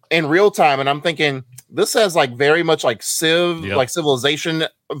in real time, and I'm thinking, this has like very much like Yep. like Civilization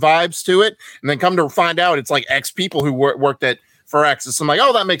vibes to it. And then come to find out it's like ex people who worked at Firaxis. I'm like,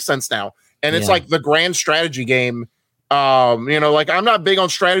 oh, that makes sense now. And it's Yeah. like the grand strategy game. Like I'm not big on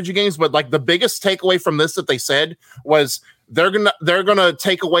strategy games, but like the biggest takeaway from this that they said was they're gonna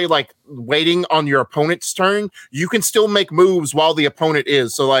take away like waiting on your opponent's turn. You can still make moves while the opponent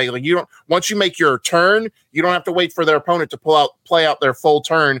is. So like you don't, once you make your turn, you don't have to wait for their opponent to play out their full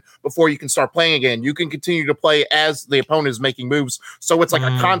turn before you can start playing again. You can continue to play as the opponent is making moves. So it's like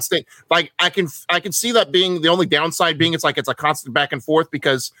a constant, like I can see that being the only downside being it's a constant back and forth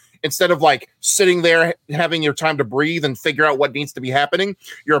because instead of like sitting there having your time to breathe and figure out what needs to be happening,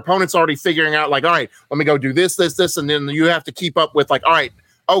 your opponent's already figuring out like, all right, let me go do this, and then you have to keep up with like, all right,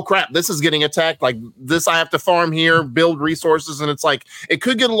 oh crap, this is getting attacked. Like this, I have to farm here, build resources, and it's like it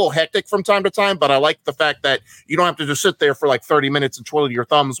could get a little hectic from time to time. But I like the fact that you don't have to just sit there for like 30 minutes and twiddle your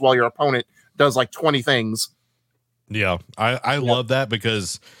thumbs while your opponent does like 20 things. Yeah, I love that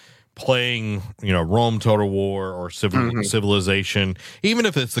because playing, Rome Total War or Civilization, even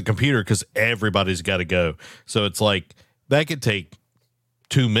if it's the computer, because everybody's got to go. So it's like that could take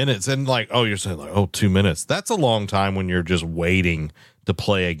 2 minutes. And like, oh, you're saying like, oh, 2 minutes. That's a long time when you're just waiting to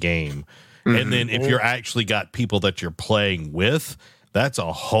play a game. And then if you're actually got people that you're playing with, that's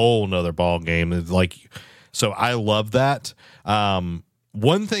a whole nother ball game. It's like, so I love that.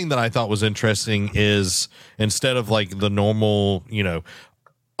 One thing that I thought was interesting is instead of like the normal, you know,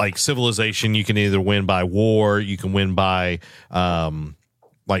 like Civilization, you can either win by war, you can win by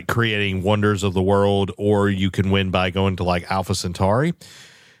like creating wonders of the world, or you can win by going to like Alpha Centauri.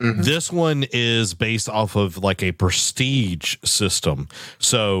 This one is based off of like a prestige system.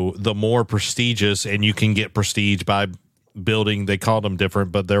 So the more prestigious, and you can get prestige by building, they call them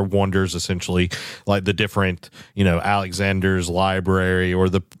different, but they're wonders essentially, like the different, you know, Alexander's library or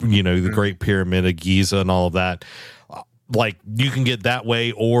the, you know, the Great Pyramid of Giza and all of that. Like you can get that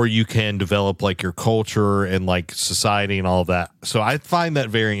way, or you can develop like your culture and like society and all of that. So I find that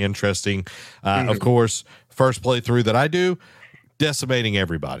very interesting. Of course, first playthrough that I do, decimating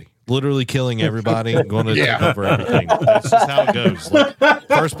everybody, literally killing everybody, going to take over everything. That's just how it goes. Like,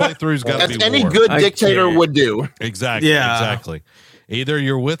 first playthrough's got to be any war. good dictator would do. Exactly. Yeah. Exactly. Either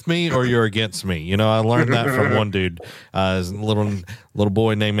you're with me or you're against me. You know, I learned that from one dude, little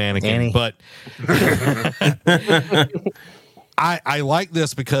boy named Anakin. Annie. But I like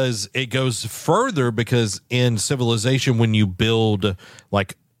this because it goes further, because in Civilization, when you build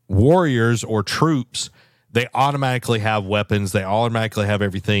like warriors or troops, they automatically have weapons. They automatically have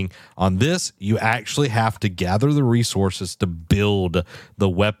everything. On this, you actually have to gather the resources to build the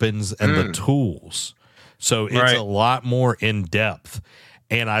weapons and the tools. So it's a lot more in depth.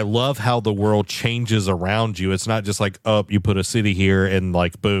 And I love how the world changes around you. It's not just like, oh, you put a city here and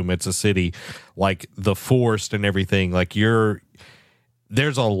like, boom, it's a city. Like the forest and everything. Like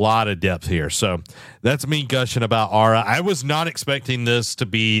there's a lot of depth here. So that's me gushing about Ara. I was not expecting this to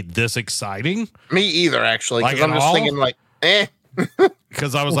be this exciting. Me either, actually. Because Like I'm at just all? thinking like,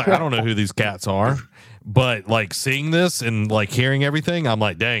 Because I was like, I don't know who these cats are. But like seeing this and like hearing everything, I'm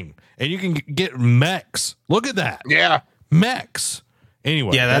like, dang. And you can get mechs. Look at that. yeah. Mechs.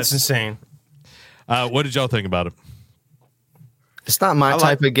 Anyway. Yeah, that's insane. What did y'all think about it? It's not my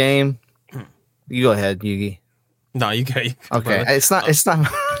type of game. You go ahead, Yugi. No, you got Okay, it's not it's not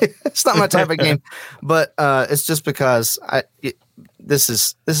my type of game, but it's just because this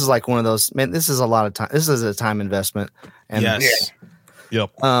is like one of those, man, this is a lot of time. This is a time investment. And yes.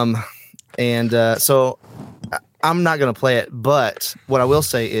 Yep. So I'm not going to play it, but what I will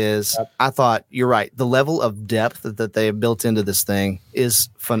say is I thought you're right. The level of depth that they have built into this thing is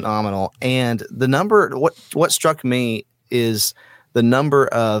phenomenal. And the number, what struck me is the number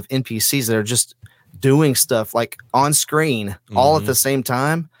of NPCs that are just doing stuff like on screen all at the same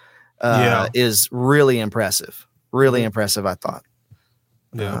time is really impressive. Really impressive, I thought.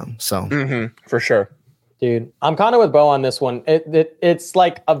 Yeah. For sure. Dude, I'm kind of with Bo on this one. It's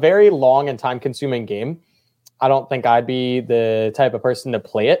like a very long and time-consuming game. I don't think I'd be the type of person to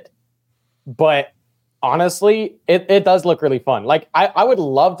play it. But honestly, it does look really fun. Like, I would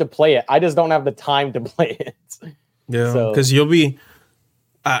love to play it. I just don't have the time to play it. Yeah, because you'll be...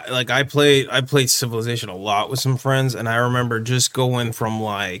 like I played Civilization a lot with some friends, and I remember just going from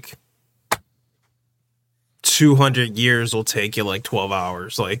like 200 years will take you like 12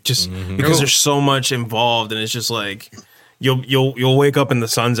 hours, like just because there's so much involved, and it's just like you'll wake up and the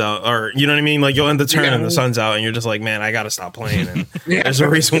sun's out, or you know what I mean, like you'll end the turn and the sun's out, and you're just like, man, I gotta stop playing. And there's a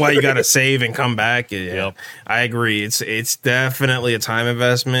reason why you gotta save and come back. I agree. It's definitely a time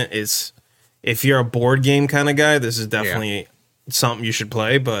investment. It's, if you're a board game kind of guy, this is definitely something you should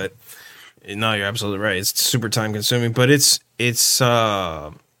play. But no, you're absolutely right. It's super time consuming, but it's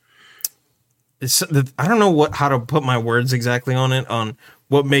I don't know how to put my words exactly on it, on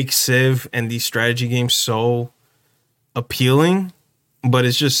what makes Civ and these strategy games so appealing, but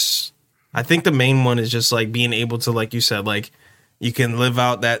it's just, I think the main one is just like being able to, like you said, like you can live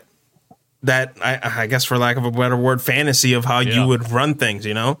out that I guess, for lack of a better word, fantasy of how you would run things,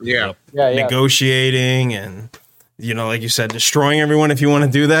 you know? Yeah. Negotiating and, you know, like you said, destroying everyone if you want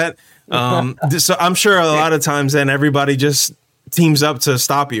to do that. So I'm sure a lot of times then everybody just teams up to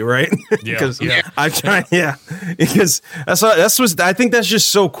stop you, right? Because I try, because I think that's just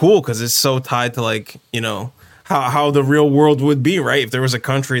so cool, because it's so tied to, like, you know, how the real world would be, right? If there was a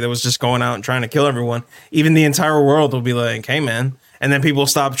country that was just going out and trying to kill everyone, even the entire world will be like, hey man, and then people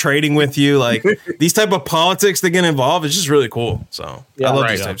stop trading with you. Like these type of politics that get involved is just really cool. So I love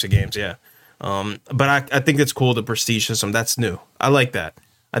these types of games. But I think it's cool, the prestige system. That's new. I like that.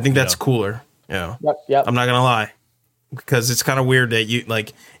 I think that's cooler. Yeah. Yep. I'm not gonna lie, because it's kind of weird that you,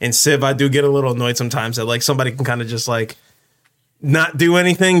 like in Civ, I do get a little annoyed sometimes that like somebody can kind of just like not do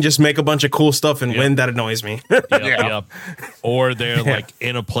anything, just make a bunch of cool stuff and win. That annoys me. Yep. Or they're like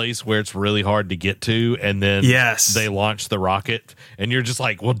in a place where it's really hard to get to, and then they launch the rocket, and you're just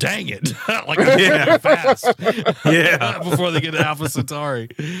like, well, dang it. Like, I'm fast. Before they get to Alpha Centauri.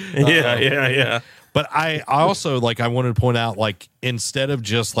 Yeah. But I also, like, I wanted to point out, like, instead of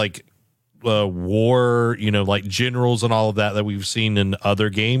just like war, you know, like generals and all of that we've seen in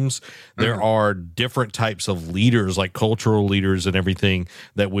other games, there are different types of leaders, like cultural leaders and everything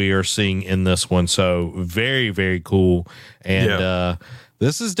that we are seeing in this one. So very, very cool. And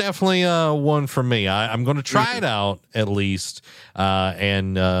this is definitely one for me. I'm going to try it out at least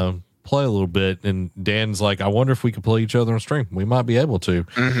and play a little bit. And Dan's like, I wonder if we could play each other on stream. We might be able to.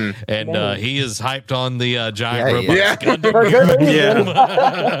 And he is hyped on the giant robot.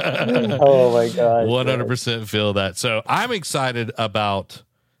 Oh my god. 100% feel that. So I'm excited about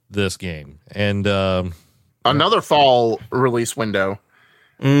this game. And another fall release window.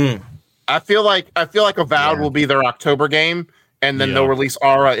 I feel like Avowed will be their October game, and then they'll release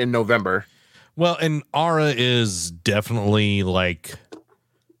Aura in November. Well, and Aura is definitely like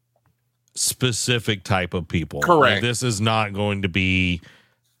specific type of people. Correct. Like, this is not going to be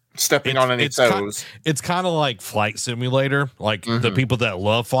stepping on any toes. It's kind of like Flight Simulator. Like the people that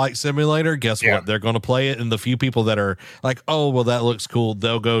love Flight Simulator, guess what? They're going to play it. And the few people that are like, oh, well, that looks cool,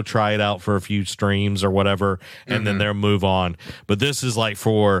 they'll go try it out for a few streams or whatever, and then they'll move on. But this is like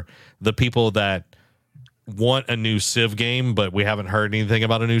for the people that want a new Civ game, but we haven't heard anything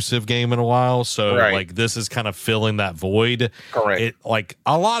about a new Civ game in a while. So like this is kind of filling that void. Correct. It, like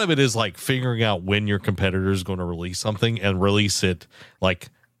a lot of it is like figuring out when your competitor is going to release something and release it like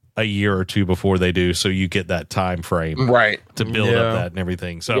a year or two before they do, so you get that time frame to build up that and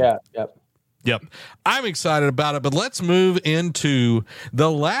everything. So Yep. I'm excited about it, but let's move into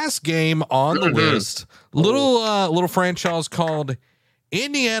the last game on the list. Little franchise called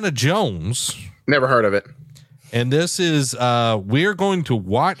Indiana Jones. Never heard of it. And this is we're going to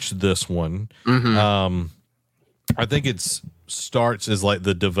watch this one. I think it starts as like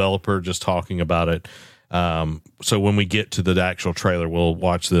the developer just talking about it. So when we get to the actual trailer, we'll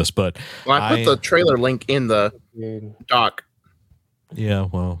watch this. But I put the trailer link in the doc. Yeah,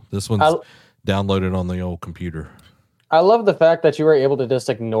 well, this one's downloaded on the old computer. I love the fact that you were able to just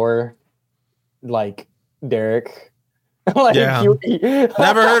ignore like Derek. Like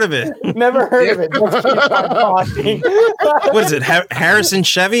never heard of it. Never heard of it. Just keep on talking. What is it? Harrison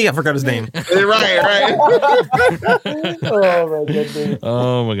Chevy? I forgot his name. Right. Oh my goodness.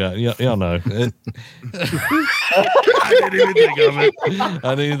 Oh my god. Y'all know. I didn't even think of it.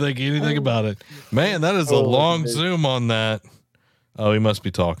 I didn't think anything about it. Man, that is a long zoom on that. Oh, he must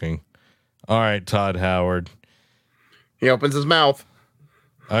be talking. All right, Todd Howard. He opens his mouth.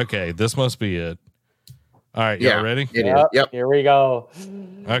 Okay, this must be it. All right, y'all ready? Yep. Here we go.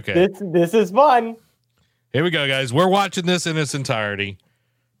 Okay. This is fun. Here we go, guys. We're watching this in its entirety.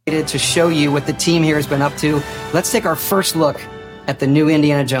 To show you what the team here has been up to, let's take our first look at the new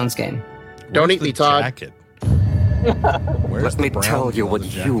Indiana Jones game. Don't eat me, Todd. Jacket? Let me tell you what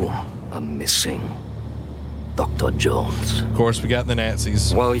you are missing, Dr. Jones. Of course, we got the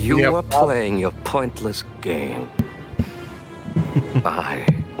Nazis. While you were playing your pointless game, I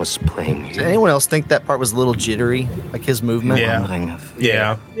was playing you. Did anyone else think that part was a little jittery, like his movement? Yeah,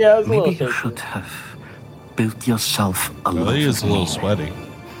 it was Maybe you should have built yourself a Well, he is a little sweaty.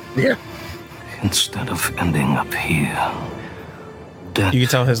 Yeah. Instead of ending up here. You can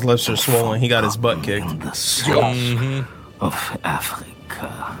tell his lips are swollen. He got his butt kicked. In the swamps of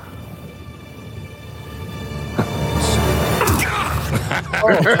Africa.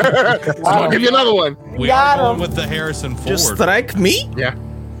 I'll give you another one. We are going with the Harrison Ford. Just strike me? Yeah.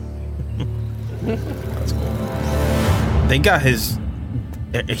 They got his.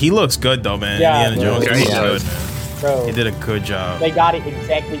 He looks good though, man. Yeah, Indiana Jones looks good. Bro, He did a good job. they got it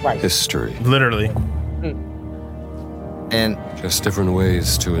exactly right. History. Literally. And Just different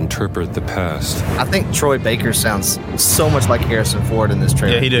ways to interpret the past. I think Troy Baker sounds so much like Harrison Ford in this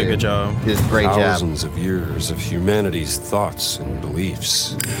trailer. Yeah, he did a too. good job. He did a great job. Thousands of years of humanity's thoughts and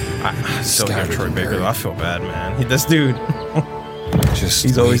beliefs. I still hear Scattered Troy and Baker. buried. Though. I feel bad, man. This dude, Just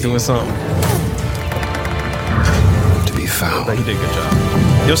he's always waiting doing something. to be found. But he did a good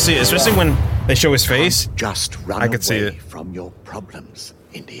job. You'll see it, especially when they show his face. Just run I could see away it. from your problems,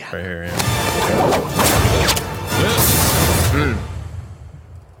 Indiana. Right here, yeah.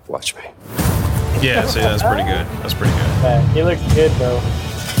 Watch me. Yeah, see, that's pretty good. That's pretty good. Yeah, he looks good, bro.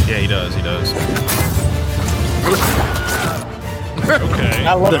 Yeah, he does. He does. Okay.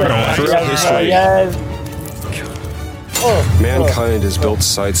 I love Different it. one. Yes. Mankind has built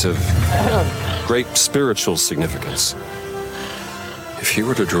sites of great spiritual significance. If you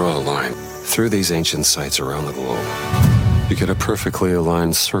were to draw a line through these ancient sites around the globe, you get a perfectly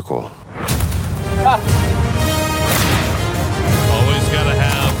aligned circle. Always gotta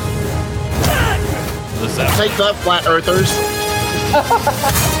have the Zephyr. Take that, flat earthers.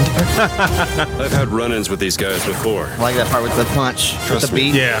 I've had run-ins with these guys before. I like that part with the punch, Trust with the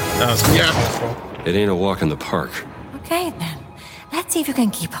me. beat. Yeah, that was cool. Yeah. It ain't a walk in the park. Okay, then. Let's see if you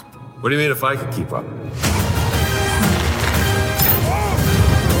can keep up. What do you mean if I could keep up?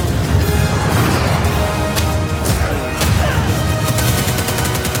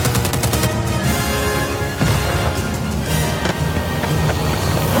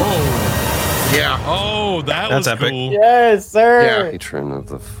 Yeah. Oh, that's was epic. cool. Yes, sir. Patron of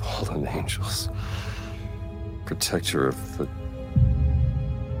the fallen angels. Protector of the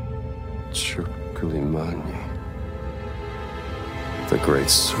Chukulimani. The Great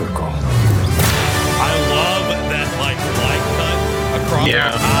Circle. I love that like light cut across the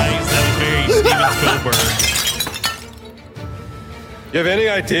eyes. That was very Steven Spielberg. You have any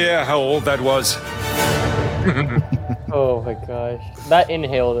idea how old that was? Oh my gosh. That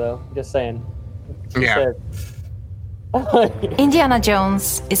inhale though, just saying. Yeah. Indiana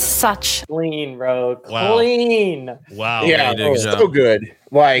Jones is such Clean, bro. Wow. Clean. Wow. Yeah, did a good so job. good.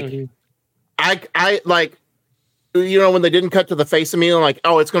 Like, Mhm. I like, you know, when they didn't cut to the face of me, I'm like,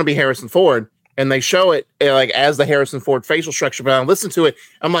 oh, it's going to be Harrison Ford, and they show it like as the Harrison Ford facial structure. But I listen to it,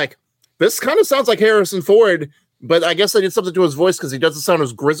 I'm like, this kind of sounds like Harrison Ford, but I guess they did something to his voice because he doesn't sound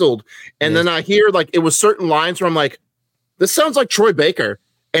as grizzled. And then I hear like it was certain lines where I'm like, this sounds like Troy Baker,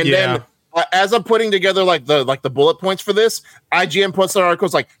 and then. As I'm putting together like the bullet points for this, IGN puts an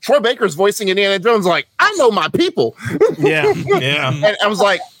articles like Troy Baker's voicing Indiana Jones. Like, I know my people. Yeah. And I was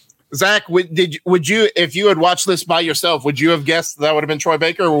like, Zach, would you if you had watched this by yourself, would you have guessed that would have been Troy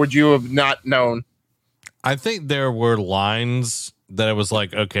Baker, or would you have not known? I think there were lines that it was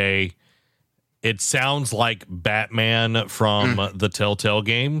like, okay, it sounds like Batman from the Telltale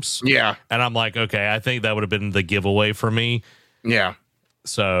games. Yeah, And I'm like, okay, I think that would have been the giveaway for me. yeah,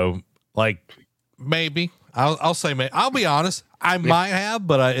 So, like, maybe I'll say maybe. I'll be honest, I might have,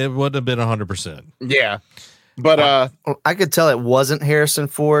 but it would have been 100%. yeah. But I could tell it wasn't Harrison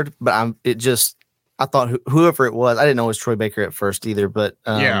Ford, but I thought whoever it was, I didn't know it was Troy Baker at first either, but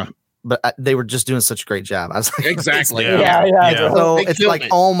yeah, but they were just doing such a great job. I was like, exactly. Yeah. so They it's killed like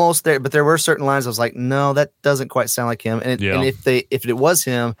it. almost there, but there were certain lines I was like, no, that doesn't quite sound like him. And, Yeah. and if it was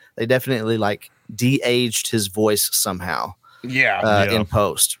him, they definitely like de-aged his voice somehow Yeah, in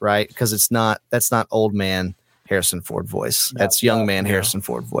post, right? Because that's not old man Harrison Ford voice. That's young man Harrison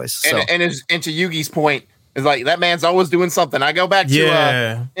Ford voice. So and to Yugi's point, is like that man's always doing something. I go back to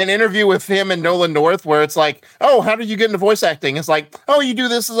Yeah. an interview with him and Nolan North where it's like, oh, how did you get into voice acting? It's like, oh, you do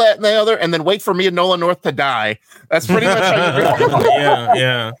this, that, and the other, and then wait for me and Nolan North to die. That's pretty much how you do it.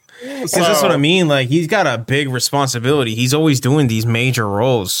 Yeah. Because that's what I mean. Like, he's got a big responsibility. He's always doing these major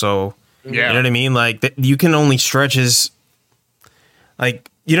roles. So, you know what I mean? Like, you can only stretch his, like,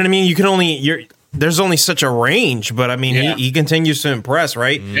 you know what I mean? You can only, there's only such a range, but I mean, he continues to impress,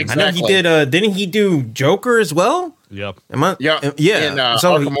 right? Exactly. I know he did, didn't he do Joker as well? Yep. Yeah. In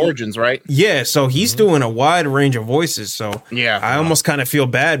So Arkham Origins, right? yeah, so he's doing a wide range of voices. So Yeah. I almost kind of feel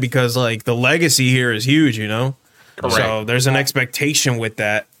bad because like the legacy here is huge, you know? Correct. So there's an expectation with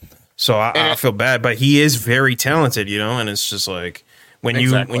that. So I feel bad, but he is very talented, you know, and it's just like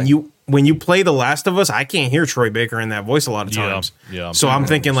when you play The Last of Us, I can't hear Troy Baker in that voice a lot of times. Yeah. So I'm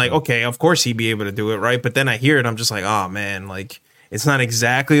thinking like, okay, of course he'd be able to do it, right? But then I hear it, I'm just like, oh man, like it's not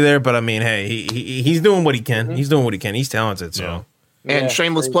exactly there, but I mean, hey, he's doing what he can. He's doing what he can. He's talented. So And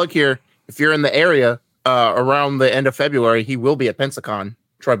shameless plug here: if you're in the area around the end of February, he will be at Pensacon.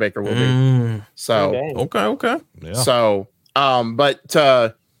 Troy Baker will be. So okay. Yeah. So, but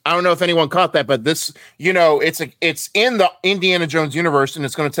I don't know if anyone caught that, but this, you know, it's in the Indiana Jones universe, and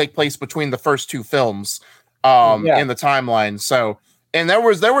it's going to take place between the first two films, in the timeline. So, and there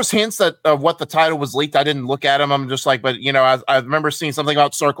was hints that of what the title was leaked. I didn't look at them. I'm just like, but you know, I remember seeing something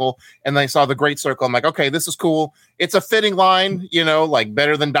about Circle, and then I saw the Great Circle. I'm like, okay, this is cool. It's a fitting line, you know, like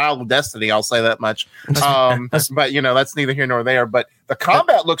better than Dial of Destiny. I'll say that much. But you know, that's neither here nor there. But the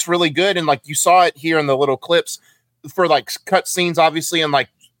combat looks really good, and like you saw it here in the little clips for like cut scenes, obviously, and like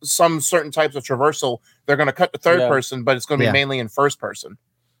some certain types of traversal, they're going to cut to third person, but it's going to be mainly in first person.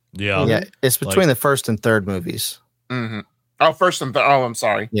 Yeah. It's between the first and third movies. Mm-hmm. Oh, first and third. Oh, I'm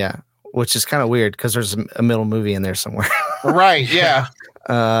sorry. Yeah, which is kind of weird because there's a middle movie in there somewhere. Right. Yeah.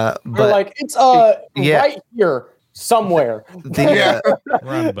 But like it's yeah. right here somewhere. The,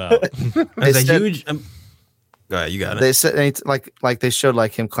 Roundabout. There's a huge. Go ahead, you got it. They said like they showed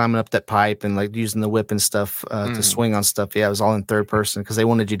like him climbing up that pipe and like using the whip and stuff to swing on stuff. Yeah, it was all in third person because they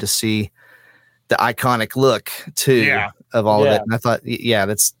wanted you to see the iconic look too of all of it. And I thought, yeah,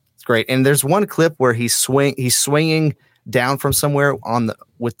 that's great. And there's one clip where he's swinging down from somewhere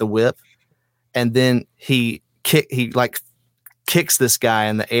with the whip, and then he kicks this guy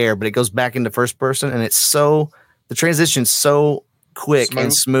in the air, but it goes back into first person, and the transition's so quick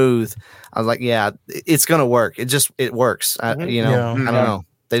and smooth. I was like, yeah, it's gonna work. It works. I don't know.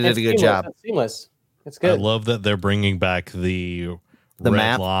 They did a good job. It's seamless. It's good. I love that they're bringing back the red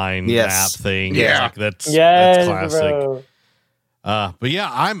map line map thing. Yeah, like, that's classic. Bro. But yeah,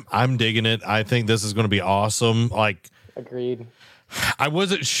 I'm digging it. I think this is going to be awesome. Like, agreed. I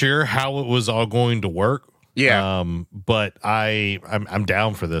wasn't sure how it was all going to work. Yeah. But I'm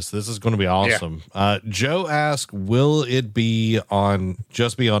down for this. This is going to be awesome. Joe asked, will it be on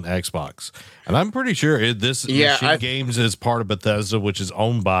Xbox? And I'm pretty sure Machine Games is part of Bethesda, which is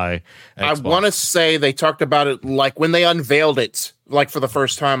owned by Xbox. I want to say they talked about it like when they unveiled it, like for the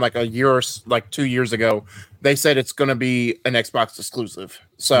first time, like a year or like 2 years ago. They said it's going to be an Xbox exclusive.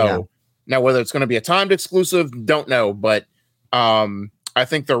 So now whether it's going to be a timed exclusive, don't know. But I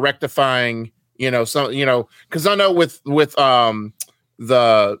think they're rectifying. Because I know with the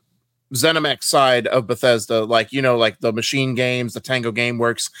ZeniMax side of Bethesda, like the Machine Games, the Tango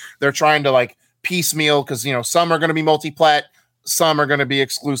Gameworks, they're trying to like piecemeal because some are going to be multi-plat, some are going to be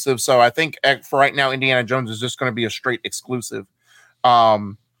exclusive. So I think for right now, Indiana Jones is just going to be a straight exclusive.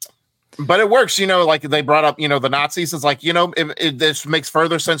 But it works, like they brought up, the Nazis. It's like, this makes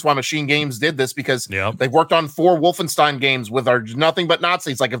further sense why Machine Games did this because they've worked on 4 Wolfenstein games with nothing but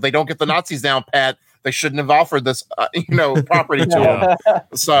Nazis. Like if they don't get the Nazis down pat, they shouldn't have offered this, property to them.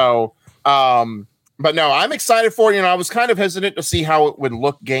 So, but no, I'm excited for it. I was kind of hesitant to see how it would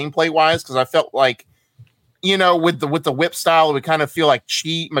look gameplay wise because I felt like, with the whip style, it would kind of feel like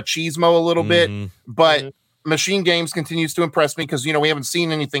machismo a little bit, but. Machine Games continues to impress me because we haven't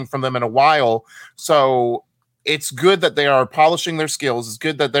seen anything from them in a while. So it's good that they are polishing their skills. It's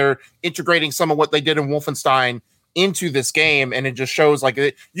good that they're integrating some of what they did in Wolfenstein into this game, and it just shows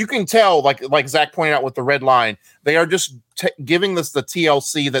you can tell, like Zach pointed out with the red line, they are just giving this the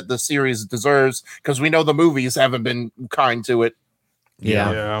TLC that the series deserves because we know the movies haven't been kind to it.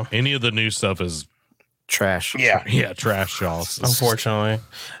 Yeah. Any of the new stuff is trash. Yeah, trash, y'all. Unfortunately.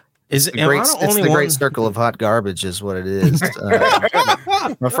 It's the great circle of hot garbage is what it is.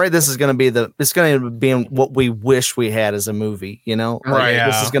 I'm afraid this is going to be what we wish we had as a movie, Right.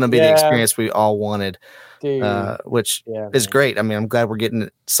 This is going to be the experience we all wanted, which is great. I mean, I'm glad we're getting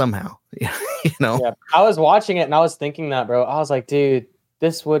it somehow, Yeah. I was watching it and I was thinking that, bro, I was like, dude,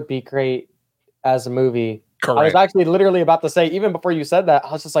 this would be great as a movie. Correct. I was actually literally about to say, even before you said that,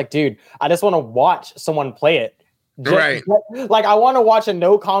 I was just like, dude, I just want to watch someone play it. Right. Like I want to watch a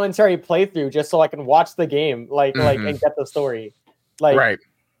no commentary playthrough just so I can watch the game, and get the story. Right.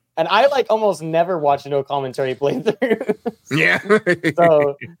 And I almost never watch a no commentary playthrough. Yeah.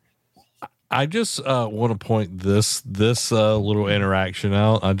 So I just want to point this little interaction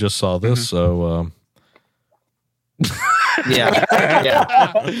out. I just saw this, so yeah.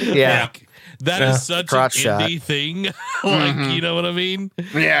 That is such crotch an indie thing. You know what I mean?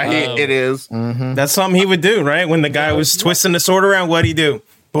 Yeah, it is. That's something he would do, right? When the guy was twisting the sword around, what'd he do?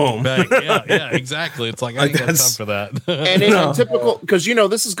 Boom. Yeah, exactly. It's like I ain't got time for that. And it's typical because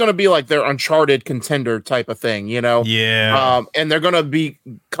this is going to be like their Uncharted contender type of thing, Yeah. And they're going to be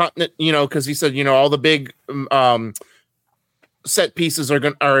continent, because he said, all the big set pieces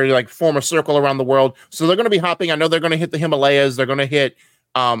are like form a circle around the world. So they're going to be hopping. I know they're going to hit the Himalayas. They're going to hit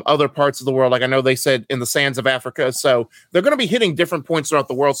other parts of the world. Like I know they said in the sands of Africa. So they're going to be hitting different points throughout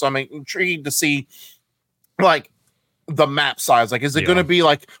the world. So I'm intrigued to see the map size. Like, is it going to be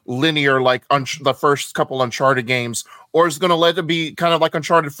linear, like the first couple Uncharted games, or is it going to let it be kind of like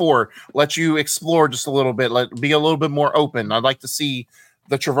Uncharted 4, let you explore just a little bit, be a little bit more open? I'd like to see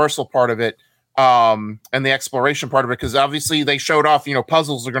the traversal part of it. And the exploration part of it, because obviously they showed off,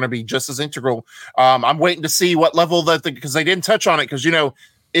 puzzles are going to be just as integral. I'm waiting to see what level because they didn't touch on it. Because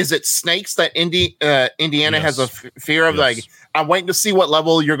is it snakes that Indiana has a fear of? Yes. I'm waiting to see what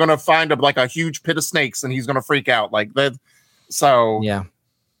level you're going to find a huge pit of snakes, and he's going to freak out like that. So yeah.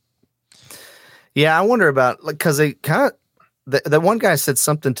 I wonder about because they kind of the one guy said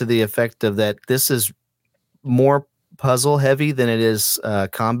something to the effect of that this is more puzzle heavy than it is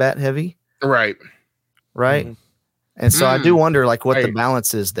combat heavy. Right. Mm-hmm. And so I do wonder what the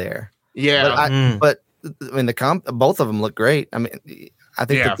balance is there. Yeah. But I mean, both of them look great. I mean, I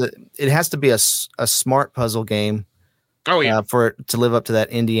think that it has to be a smart puzzle game Oh yeah, for it to live up to that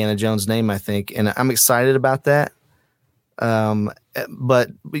Indiana Jones name, I think, and I'm excited about that.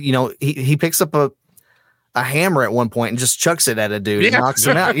 But you know, he picks up a hammer at one point and just chucks it at a dude and knocks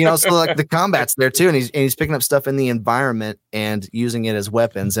him out. You know, so like the combat's there too, and he's picking up stuff in the environment and using it as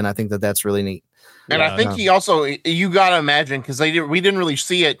weapons, and I think that's really neat. And I think he also, you got to imagine, because we didn't really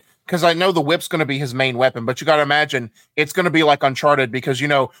see it, because I know the whip's going to be his main weapon, but you got to imagine it's going to be like Uncharted, because, you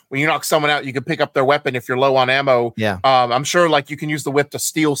know, when you knock someone out, you can pick up their weapon if you're low on ammo. Yeah. I'm sure like you can use the whip to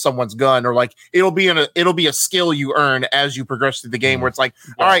steal someone's gun, or like it'll be a skill you earn as you progress through the game, where it's like,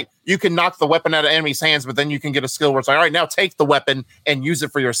 all right, you can knock the weapon out of enemies' hands, but then you can get a skill where it's like, all right, now take the weapon and use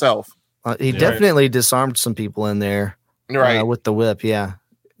it for yourself. He definitely disarmed some people in there, right, with the whip. Yeah.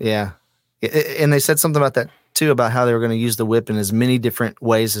 And they said something about that too, about how they were going to use the whip in as many different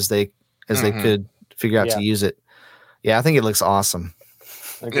ways as they could figure out to use it. Yeah, I think it looks awesome.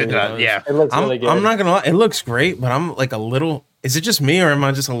 It looks really good. I'm not gonna lie, it looks great, but I'm like a little. Is it just me, or am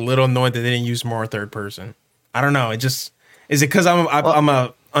I just a little annoyed that they didn't use more third person? I don't know. Is it because I'm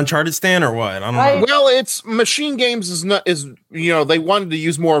a Uncharted stan or what? I don't know. Well, it's Machine Games is you know, they wanted to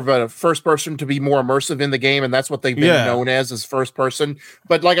use more of a first person to be more immersive in the game, and that's what they've been known as first person.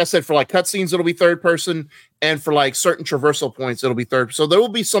 But like I said, for like cutscenes, it'll be third person, and for like certain traversal points, it'll be third. So there will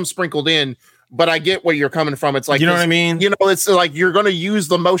be some sprinkled in. But I get where you're coming from. It's like, you know what I mean? You know, it's like you're going to use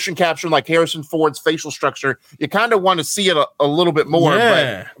the motion capture, like Harrison Ford's facial structure. You kind of want to see it a little bit more.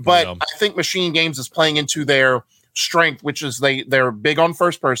 But I think Machine Games is playing into their strength, which is they're big on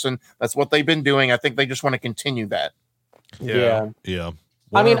first person. That's what they've been doing. I think they just want to continue that. Yeah. 100%.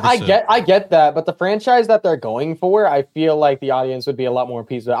 I mean, I get that, but the franchise that they're going for, I feel like the audience would be a lot more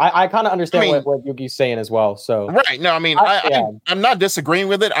peaceful. I kind of understand what Yuki's saying as well. So right, no, I mean, I'm not disagreeing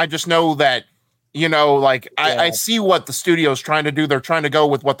with it. I just know that, you know, like I see what the studio's trying to do. They're trying to go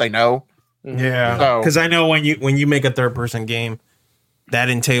with what they know. Yeah, because I know when you make a third person game, that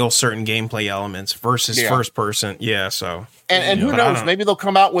entails certain gameplay elements versus first person. Yeah, so and who knows? Maybe they'll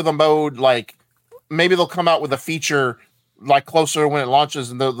come out with a mode like maybe they'll come out with a feature like closer when it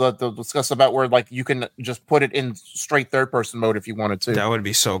launches, and they'll discuss about where like you can just put it in straight third person mode if you wanted to. That would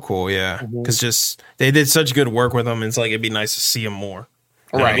be so cool, yeah. Because just they did such good work with them. It's like it'd be nice to see them more.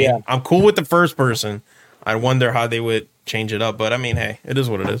 Right. I mean? I'm cool with the first person. I wonder how they would change it up, but I mean, hey, it is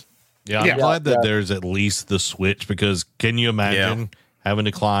what it is. Yeah, I'm glad that there's at least the switch, because can you imagine having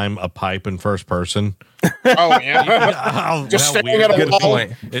to climb a pipe in first person? Oh yeah, just standing at a wall.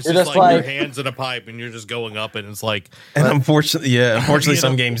 Point. It's just like your hands in a pipe and you're just going up, and it's like, and unfortunately,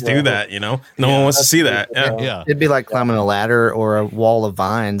 some games do that. You know, no one wants to see that. Yeah, it'd be like climbing a ladder or a wall of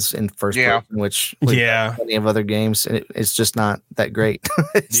vines in first person, which plenty of other games, it's just not that great.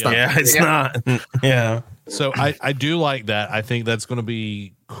 It's not. Yeah. So I do like that. I think that's going to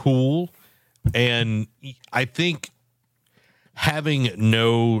be cool, and I think having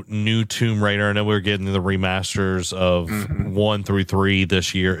no new Tomb Raider, I know we're getting the remasters of 1 through 3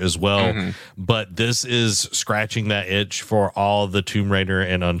 this year as well, but this is scratching that itch for all the Tomb Raider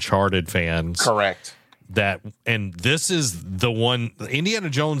and Uncharted fans. Correct. And this is the one. Indiana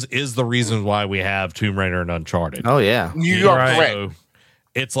Jones is the reason why we have Tomb Raider and Uncharted. Oh yeah, you are correct. So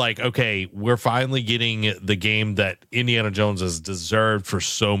it's like, okay, we're finally getting the game that Indiana Jones has deserved for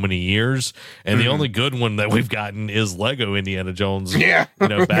so many years, and the only good one that we've gotten is Lego Indiana Jones. Yeah, you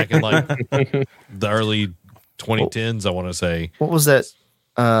know, back in like the early 2010s, I want to say. What was that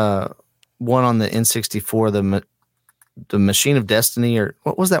one on the N64? The Machine of Destiny, or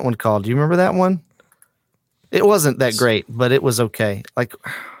what was that one called? Do you remember that one? It wasn't that great, but it was okay. Like,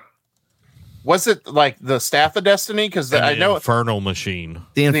 was it like the Staff of Destiny? Because I know Infernal Machine.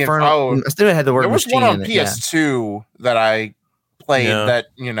 The Infernal. I still had the word. There was machine one on in PS2 that I played. That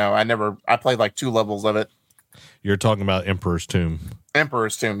I played like 2 levels of it. You're talking about Emperor's Tomb.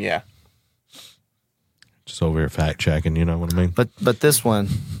 Emperor's Tomb, yeah. Just over here fact checking. You know what I mean? But this one,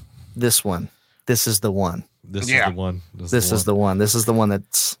 this is the one. This is the one. This is the one. This is the one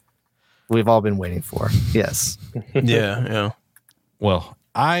that's we've all been waiting for. Yes. Yeah. Well,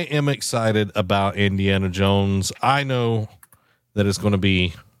 I am excited about Indiana Jones. I know that it's going to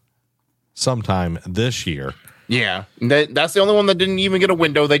be sometime this year. Yeah, that's the only one that didn't even get a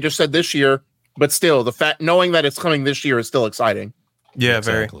window. They just said this year, but still, the fact knowing that it's coming this year is still exciting. Yeah,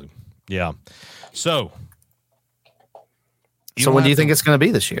 exactly. Yeah. So when do you think it's going to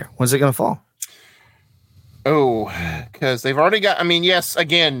be this year? When's it going to fall? Oh, because they've already got. I mean, yes,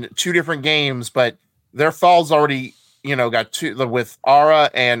 again, 2 different games, but their fall's already. Got 2 with Aura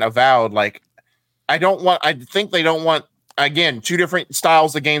and Avowed. Like, I think they don't want, again, 2 different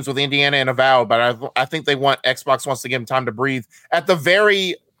styles of games with Indiana and Avowed, but I think Xbox wants to give them time to breathe. At the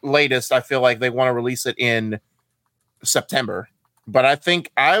very latest, I feel like they want to release it in September. But I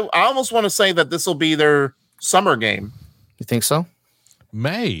think I almost want to say that this will be their summer game. You think so?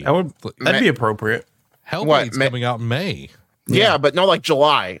 May. That'd be appropriate. Hellblade's coming out in May. Yeah, but no, like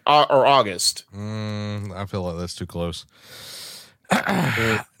July or August. I feel like that's too close.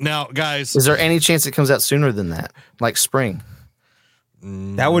 Now, guys, is there any chance it comes out sooner than that, like spring?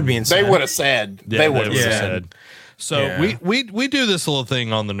 That would be insane. They would have said. Yeah, they would have said. So we do this little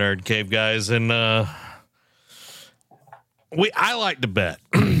thing on the Nerd Cave, guys, and I like to bet.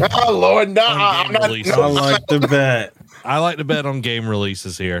 Oh Lord, no! I'm not. I like to bet. I like to bet on game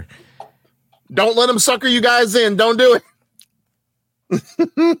releases here. Don't let them sucker you guys in. Don't do it.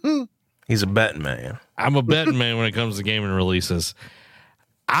 He's a betting man. I'm a betting man when it comes to gaming releases.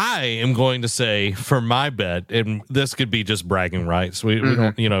 I am going to say for my bet, and this could be just bragging rights. We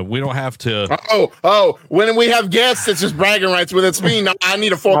don't, we don't have to. Oh, when we have guests, it's just bragging rights. When it's me, no, I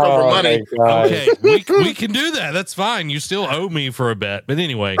need a fork over money. Okay, we can do that. That's fine. You still owe me for a bet, but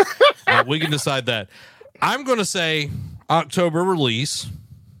anyway, we can decide that. I'm going to say October release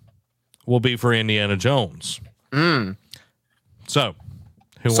will be for Indiana Jones. So,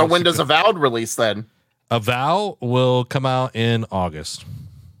 when does Avowed release then? Avowed will come out in August.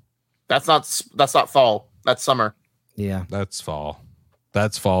 That's not fall. That's summer. Yeah, that's fall.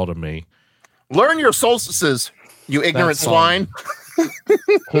 That's fall to me. Learn your solstices, you ignorant swine.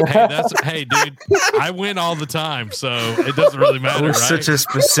 Hey, dude, I win all the time, so it doesn't really matter. Right? Such a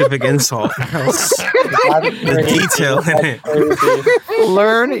specific insult. The detail in it.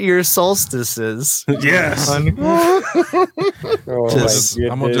 Learn your solstices. Yes. That's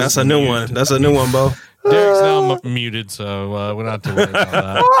a new one. That's a new one, Bo. Derek's now muted, so we don't have to worry about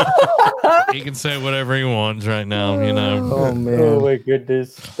that. He can say whatever he wants right now, Oh man! Oh my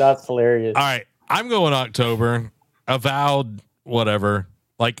goodness, that's hilarious. All right, I'm going October. Avowed, whatever.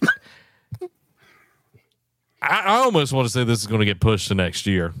 Like, I almost want to say this is going to get pushed to next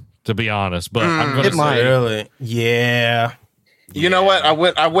year, to be honest. But I'm going to say, really, yeah. You know what?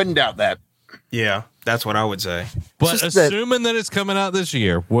 I wouldn't doubt that. Yeah, that's what I would say. But assuming that it's coming out this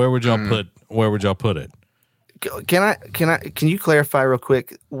year, where would y'all put? Where would y'all put it? Can you clarify real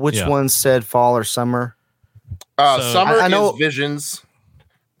quick which one said fall or summer? Summer is Visions.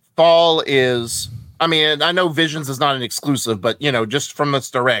 Fall is. I mean, I know Visions is not an exclusive, but just from this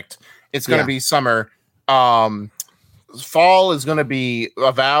direct, it's going to be summer. Fall is going to be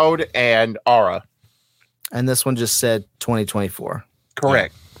Avowed and Aura. And this one just said 2024.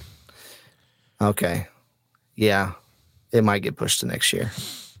 Correct. Yeah. Okay. Yeah, it might get pushed to next year.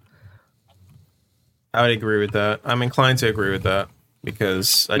 I would agree with that. I'm inclined to agree with that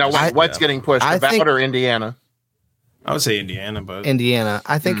because what's getting pushed? Avowed or Indiana? I would say Indiana, but Indiana.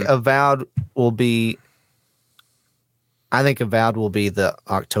 I think Avowed will be. I think Avowed will be the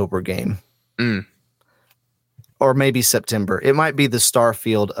October game, or maybe September. It might be the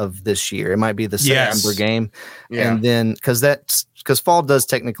Starfield of this year. It might be the September game, and then because fall does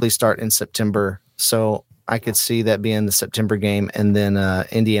technically start in September, so I could see that being the September game, and then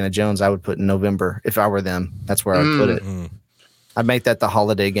Indiana Jones I would put in November if I were them. That's where I would put it. I'd make that the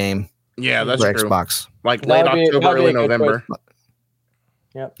holiday game. Yeah, that's for true. Xbox, like late October, early November.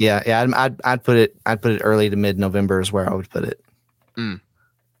 Yep. Yeah. I'd put it early to mid November is where I would put it.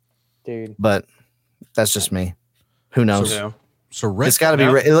 Dude, but that's just me. Who knows? So it's got to be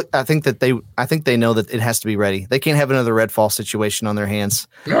ready. Look, I think they know that it has to be ready. They can't have another Redfall situation on their hands.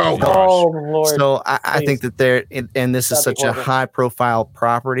 No, oh Lord. So I think that this is such a high profile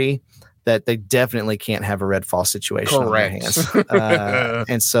property that they definitely can't have a Redfall situation on their hands.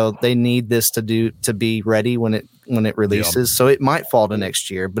 And so they need this to be ready when it releases. So it might fall to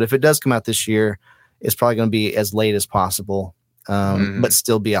next year, but if it does come out this year, it's probably going to be as late as possible, but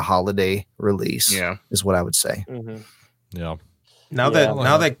still be a holiday release. Yeah, is what I would say. Yeah. Now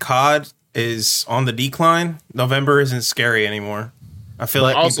that COD is on the decline, November isn't scary anymore. I feel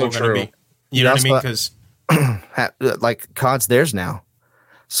like people are going to be, you know what I mean? Because like COD's theirs now.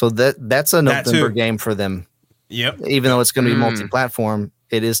 So that's a November game for them. Yep. Even though it's going to be multi-platform,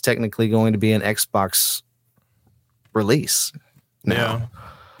 it is technically going to be an Xbox release now.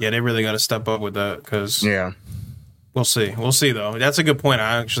 Yeah, they really got to step up with that because we'll see. We'll see though. That's a good point.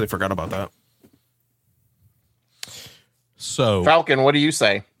 I actually forgot about that. So Falcon, what do you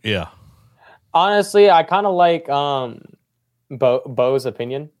say? Yeah. Honestly, I kind of like Bo's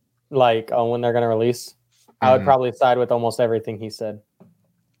opinion, like on when they're going to release. I would probably side with almost everything he said.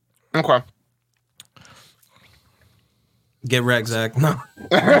 Okay. Get wrecked, Zach. No.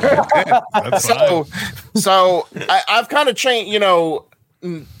 so I've kind of changed,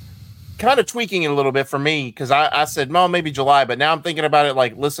 kind of tweaking it a little bit for me because I said, well, maybe July, but now I'm thinking about it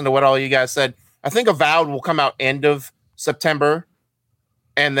like, listen to what all you guys said. I think Avowed will come out end of September,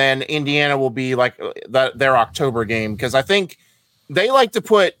 and then Indiana will be like their October game, because I think they like to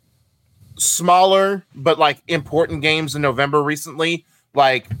put smaller but like important games in November recently.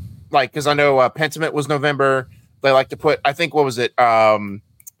 Like because I know Pentiment was November. They like to put, I think, what was it? What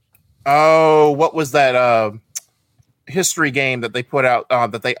was that history game that they put out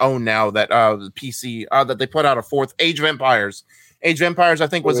that they own now, that PC that they put out a fourth, Age of Empires. Age of Empires, I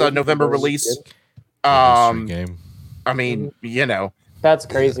think, was a November release. Game. I mean, you know, That's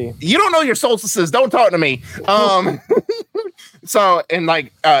crazy. you don't know your solstices. Don't talk to me. So, and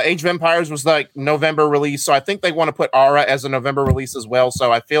like Age of Empires was like November release. So I think they want to put Aura as a November release as well.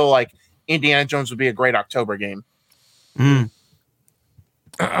 So I feel like Indiana Jones would be a great October game.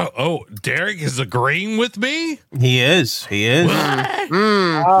 Derek is agreeing with me? He is.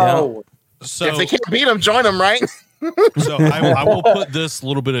 Oh, So, If they can't beat him, join them, right? so I will put this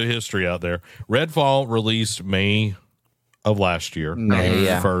little bit of history out there. Redfall released May of last year. May,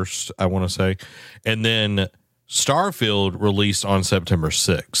 yeah. 1st, I want to say. And then Starfield released on September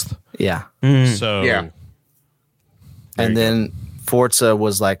 6th. Yeah. So, Yeah. And then Forza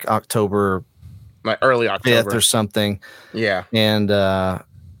was like October Like early 5th October. or something. Yeah. And I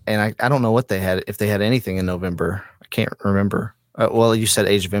don't know what they had, if they had anything in November. I can't remember. Well, you said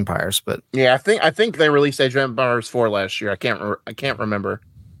Age of Empires, but Yeah, I think they released Age of Empires 4 last year. I can't remember.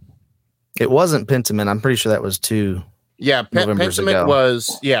 it wasn't Pentiment. I'm pretty sure that was 2. Yeah, November's Pentiment ago.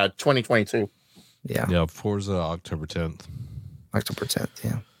 was 2022. Yeah. yeah, Forza October 10th. October 10th.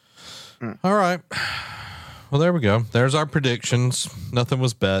 Yeah. All right. Well, there we go. There's our predictions. Nothing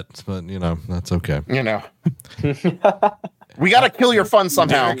was bet, but you know, that's okay. You know, we got to kill your fun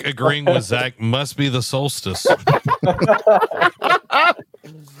somehow. Derek agreeing with Zach must be the solstice. Must be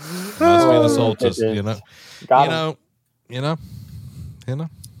the solstice, you know. got him. You know.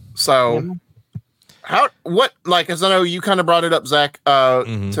 So, as I know you kind of brought it up, Zach,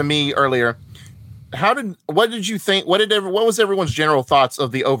 to me earlier. What did you think? What was everyone's general thoughts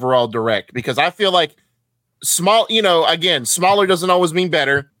of the overall direct? Because I feel like smaller doesn't always mean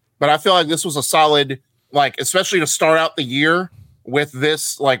better, but I feel like this was a solid, like, especially to start out the year with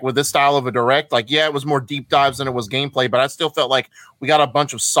this style of a direct. Like, yeah, it was more deep dives than it was gameplay, but I still felt like we got a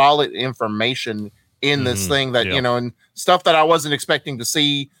bunch of solid information in this thing that, and stuff that I wasn't expecting to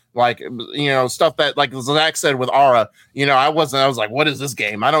see. Like, stuff that, like Zach said with Aura, I was like, what is this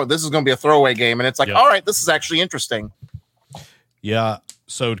game? This is going to be a throwaway game. And it's like, all right, this is actually interesting. Yeah.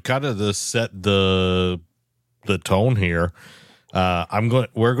 So kind of to set the tone here,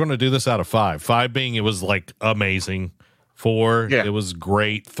 we're going to do this out of 5. 5 being it was like amazing. 4, it was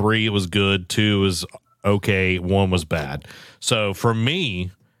great. 3, it was good. 2 was okay. 1 was bad. So for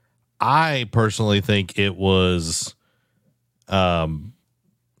me, I personally think it was,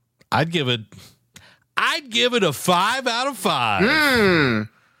 I'd give it a 5 out of 5.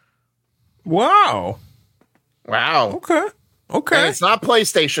 Wow. Okay. And it's not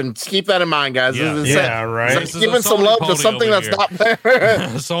PlayStation. Keep that in mind, guys. Yeah, right. He's giving some love to something that's not there.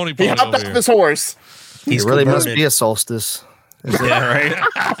 Sony He hopped off his horse. It really must be a solstice. Yeah, right.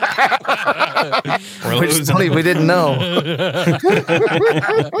 Which is funny, we didn't know.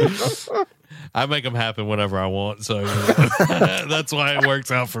 I make them happen whenever I want, so that's why it works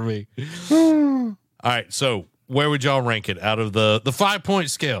out for me. All right, so where would y'all rank it out of the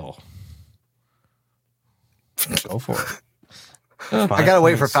 5-point scale? Go for it. I gotta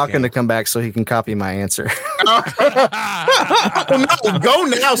wait for Falcon to come back so he can copy my answer. No, go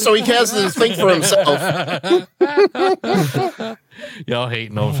now so he has to think for himself. Y'all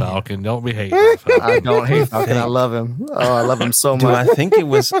hating on Falcon. Don't be hating on Falcon. I don't hate Falcon. I love him. Oh, I love him so Dude, much. I think it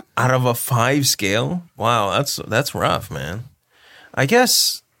was out of a 5 scale. Wow, that's rough, man. I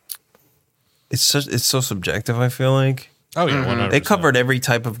guess it's so subjective, I feel like. Oh yeah, 100%. They covered every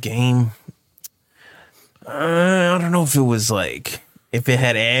type of game. I don't know if it was like, if it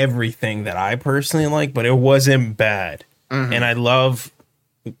had everything that I personally like, but it wasn't bad. And I love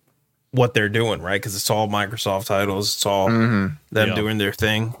what they're doing, right? Because it's all Microsoft titles. It's all them doing their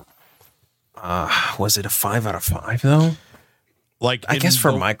thing. Was it a 5 out of 5 though? Like, I guess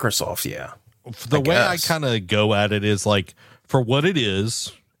for Microsoft, yeah. The way I kind of go at it is like, for what it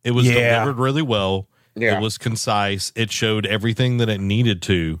is, it was delivered really well. Yeah. It was concise. It showed everything that it needed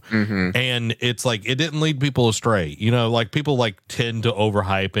to. And it's like, it didn't lead people astray. Like people like tend to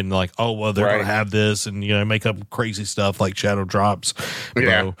overhype and like, oh, well, they're going to have this and, make up crazy stuff like shadow drops.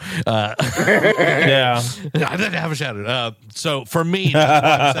 Yeah. Yeah. I didn't have a shadow. So for me,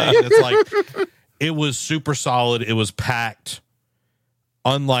 that's what I'm saying. It's like, it was super solid. It was packed.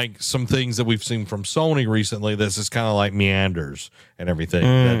 unlike some things that we've seen from Sony recently, this is kind of like meanders and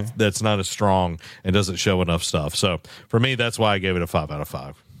everything. That's not as strong and doesn't show enough stuff. So for me, that's why I gave it a 5 out of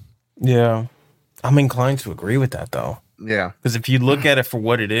 5. Yeah. I'm inclined to agree with that, though. Yeah. Because if you look at it for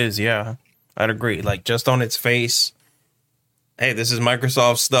what it is, yeah, I'd agree. Like, just on its face, hey, this is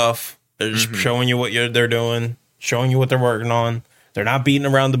Microsoft stuff. They're just showing you what they're doing, showing you what they're working on. They're not beating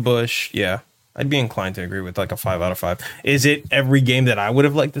around the bush. Yeah. I'd be inclined to agree with like a 5 out of 5. Is it every game that I would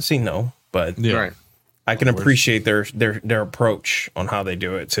have liked to see? No, but Right. I can appreciate their approach on how they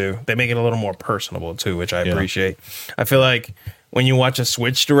do it too. They make it a little more personable too, which I appreciate. I feel like when you watch a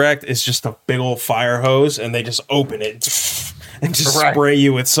Switch Direct, it's just a big old fire hose, and they just open it and just spray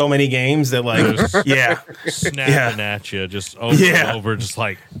you with so many games that like snapping at you, just over and over, just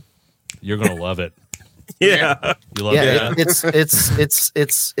like you're gonna love it. Yeah, you love it.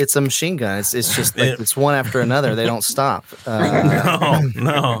 It's a machine gun. It's just like it's one after another. They don't stop.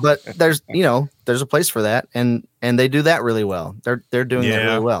 No. But there's a place for that, and they do that really well. They're doing that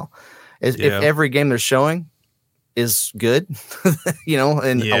really well. If every game they're showing is good,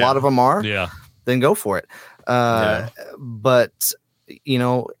 and a lot of them are, then go for it. But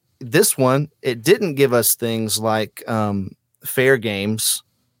this one, it didn't give us things like Fair Games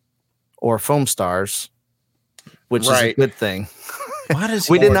or Foam Stars, which is a good thing.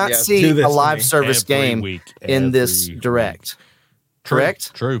 We did not see a live service game in this direct.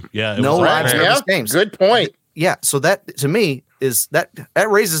 Correct? True. Yeah. No live service games. Good point. Yeah. So that to me is that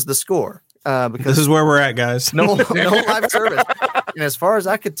raises the score. Because this is where we're at, guys. no live service. And as far as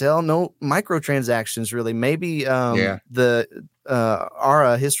I could tell, no microtransactions really. Maybe the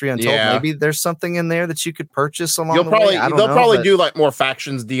Ara History Untold. Yeah. Maybe there's something in there that you could purchase along the way. They'll probably do like more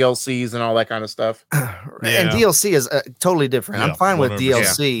factions, DLCs, and all that kind of stuff. And DLC is totally different. I'm fine with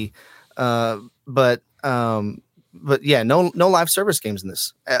DLC, but yeah, no live service games in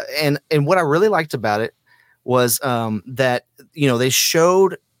this. And what I really liked about it was that they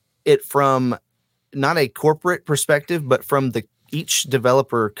showed it from not a corporate perspective, but from each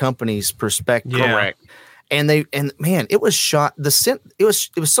developer company's perspective. Correct. And man, it was shot. It was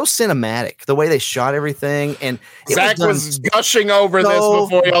so cinematic the way they shot everything. And Zach was gushing over this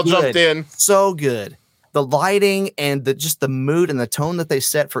before y'all jumped in. So good. The lighting and just the mood and the tone that they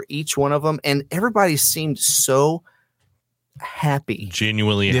set for each one of them, and everybody seemed so happy,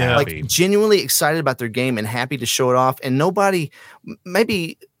 genuinely happy, like genuinely excited about their game and happy to show it off. And nobody,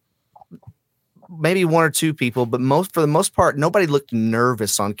 maybe one or two people, but for the most part, nobody looked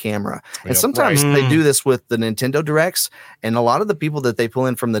nervous on camera. And sometimes they do this with the Nintendo Directs, and a lot of the people that they pull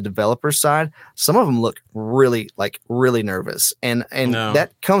in from the developer side, some of them look really nervous, and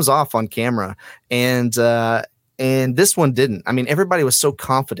that comes off on camera. And this one didn't. I mean, everybody was so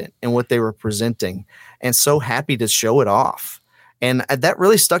confident in what they were presenting and so happy to show it off. And that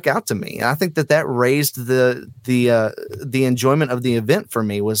really stuck out to me. And I think that raised the enjoyment of the event for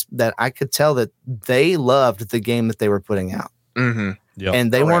me, was that I could tell that they loved the game that they were putting out. Mm-hmm. Yep.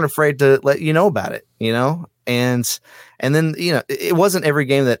 And they weren't afraid to let you know about it, and then, it wasn't every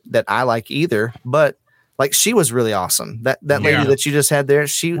game that I like either, but like, she was really awesome. That lady that you just had there,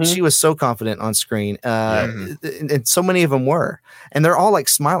 she was so confident on screen. And so many of them were, and they're all like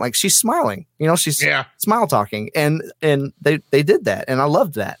smiling, like she's smiling, she's smile talking, and they did that. And I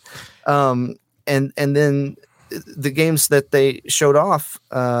loved that. And then the games that they showed off,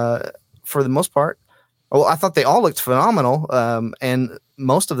 for the most part, well, I thought they all looked phenomenal. And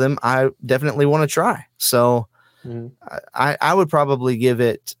most of them I definitely want to try. So I would probably give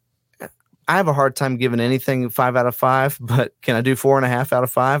it, I have a hard time giving anything 5 out of 5, but can I do 4.5 out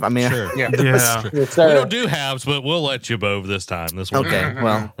of 5? I mean, sure. Yeah. We don't do halves, but we'll let you both this time. This one. Okay.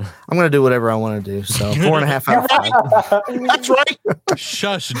 Well, I'm going to do whatever I want to do. So 4.5 out of 5. That's right.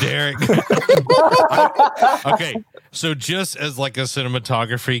 Shush, Derek. Okay. So just as like a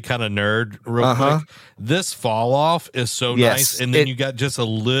cinematography kind of nerd real quick, this fall off is so nice. And then you got just a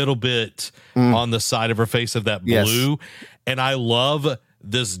little bit on the side of her face of that blue. And I love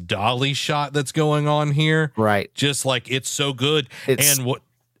this dolly shot that's going on here. Right. Just like, it's so good.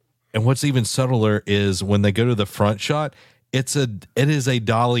 And what's even subtler is when they go to the front shot, it is a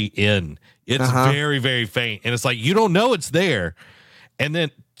dolly in. It's very, very faint. And it's like, you don't know it's there. And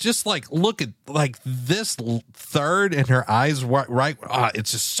then just like, look at like this third and her eyes right.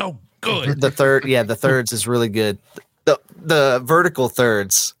 It's just so good. The thirds is really good. The vertical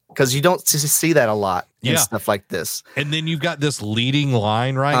thirds, because you don't see that a lot and stuff like this. And then you've got this leading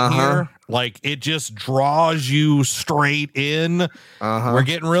line right here. Like it just draws you straight in. We're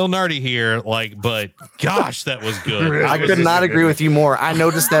getting real nerdy here. Like, but gosh, that was good. I could not agree with you more. I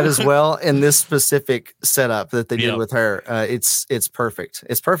noticed that as well in this specific setup that they did with her. It's perfect.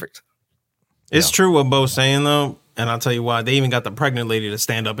 It's perfect. It's true what Bo's saying though. And I'll tell you why. They even got the pregnant lady to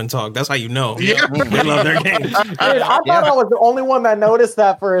stand up and talk. That's how you know. Yeah. They love their game. Dude, I thought I was the only one that noticed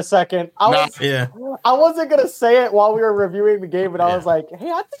that for a second. I wasn't going to say it while we were reviewing the game, but I was like,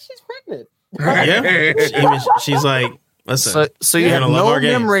 hey, I think she's pregnant. She's like, listen. So you have no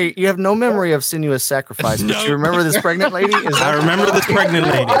memory. You have no memory of Sinuous Sacrifice, but you remember this pregnant lady? I remember this pregnant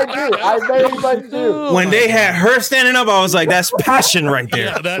lady. I do. I very much do. When they had her standing up, I was like, that's passion right there.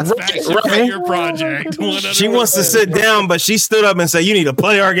 Yeah, that's passion for your project. 100%. She wants to sit down, but she stood up and said, you need to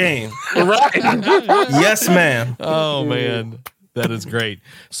play our game. Yes, ma'am. Oh, man. That is great.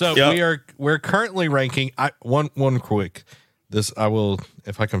 So we're currently ranking one quick. This I will,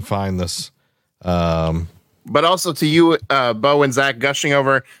 if I can find this. But also to you, Bo and Zach, gushing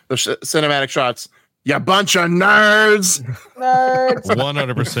over the cinematic shots. You bunch of nerds.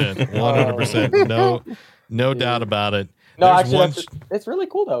 100%. 100%. No doubt about it. No, actually, it's really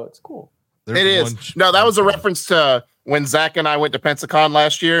cool, though. It's cool. It is. No, that was a reference to when Zach and I went to Pensacon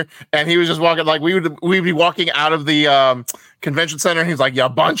last year, and he was just walking, like, we'd be walking out of the convention center, and he's like, you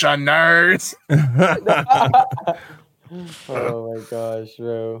bunch of nerds. Oh, my gosh,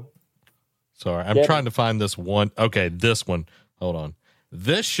 bro. Sorry, I'm trying to find this one. Okay, this one. Hold on.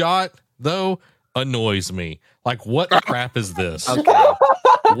 This shot, though, annoys me. Like, what crap is this? Okay.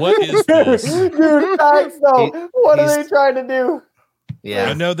 What is this? Dude, thanks, though. What are they trying to do? Yeah.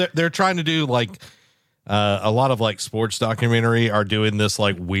 I know they're trying to do, like, a lot of, like, sports documentary are doing this,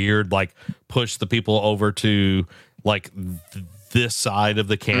 like, weird, like, push the people over to, like, this side of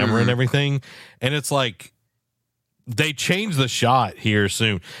the camera and everything. And it's like, they changed the shot here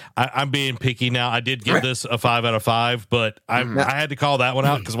soon. I'm being picky now. I did give this a 5 out of 5, but I had to call that one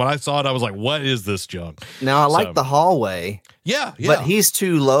out because when I saw it, I was like, what is this junk? Now, I like the hallway. Yeah. But he's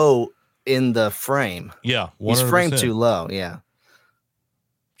too low in the frame. Yeah. 100%. He's framed too low. Yeah.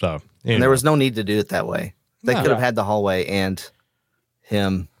 So, anyway. And there was no need to do it that way. They could have had the hallway and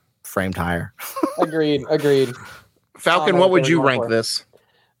him framed higher. Agreed. Falcon, what would you rank this?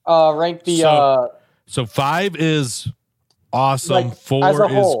 Rank the... So 5 is awesome. Like, 4 as a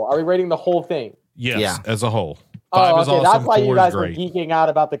is whole. Are we rating the whole thing? Yes, as a whole. 5 is awesome. That's why 4 you guys is were great. geeking out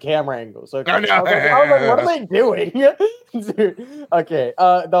about the camera angles. Okay. I was like, what are they doing? Dude. Okay.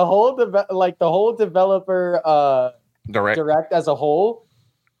 The whole developer direct as a whole,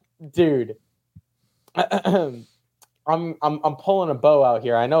 dude. I'm pulling a bow out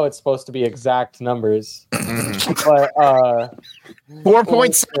here. I know it's supposed to be exact numbers, but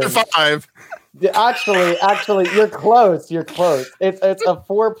 4.75. Actually, you're close. It's a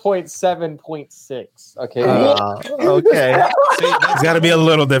 4.7.6. Okay. Okay. It's got to be a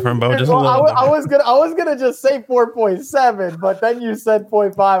little different, Bo. Just a little. I was gonna just say 4.7, but then you said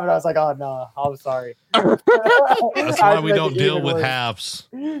 0.5, and I was like, oh no, I'm sorry. That's why we don't deal with halves.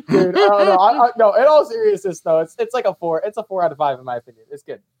 Dude, no. In all seriousness, though, it's like a 4. It's a 4 out of 5 in my opinion. It's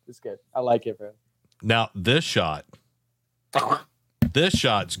good. I like it, bro. Now this shot's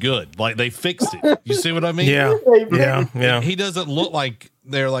good. Like they fixed it. You see what I mean? Yeah. He doesn't look like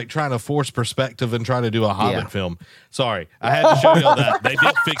they're like trying to force perspective and trying to do a Hobbit film. Sorry, I had to show y'all that. They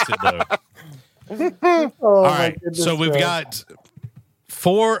did fix it though. All right, so we've got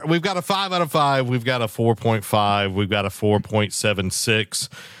 4. We've got a 5 out of 5. We've got a 4.5. We've got a 4.76.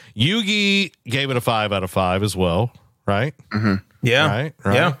 Yugi gave it a 5 out of 5 as well, right? Mm-hmm. Yeah,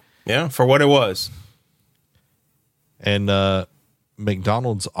 right. Yeah. For what it was. And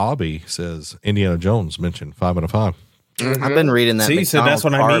McDonald's Obby says Indiana Jones mentioned 5 out of 5. Mm-hmm. I've been reading that. See, so that's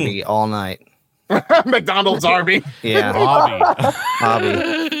what I mean. all night. McDonald's Arby. Yeah,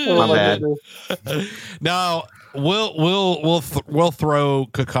 Obby. My bad. Now we'll throw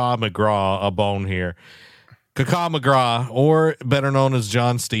Kaka McGraw a bone here. Kaka McGraw, or better known as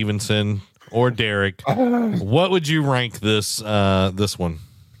John Stevenson or Derek. What would you rank this one?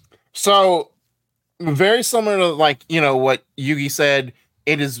 So very similar to what Yugi said.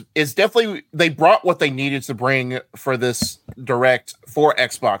 It's definitely, they brought what they needed to bring for this direct for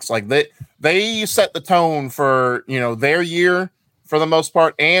Xbox. Like they set the tone for their year for the most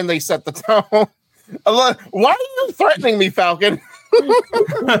part, and they set the tone. Why are you threatening me, Falcon?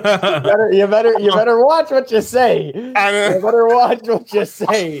 You better watch what you say. You better watch what you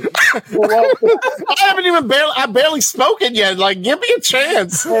say. I barely spoken yet. Like, give me a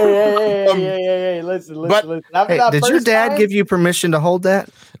chance. Hey, listen. Hey, did your dad give you permission to hold that?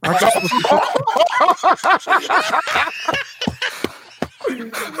 Aren't you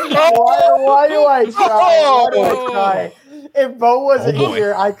Why do I try? Why do I try? If Bo wasn't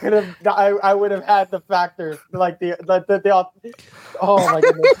here, I could have. I would have had the factor, like the oh my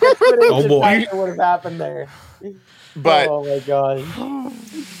goodness, Oh boy, would have happened there. But oh my god.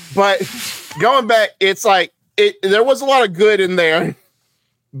 But going back, it's like there was a lot of good in there.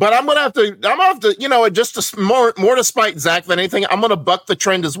 But I'm gonna have to, you know, just to, more to spite Zach than anything. I'm gonna buck the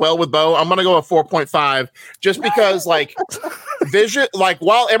trend as well with Bo. I'm gonna go a 4.5 just because, like, vision, like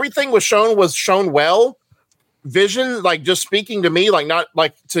while everything was shown well, vision, like just speaking to me, like not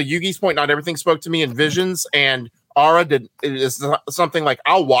like to Yugi's point, not everything spoke to me in visions, and Aura is something like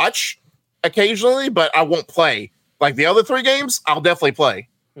I'll watch occasionally, but I won't play. Like the other 3 games, I'll definitely play.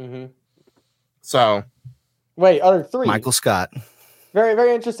 Mm-hmm. So, wait, other 3. Michael Scott. Very,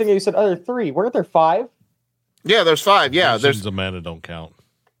 very interesting. You said other 3. Weren't there 5? Yeah, there's 5. Yeah, there's Amanda don't count.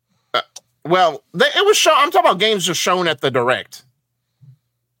 Well, it was shown. I'm talking about games just shown at the direct.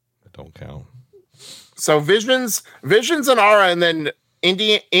 It don't count. So Visions and Aura, and then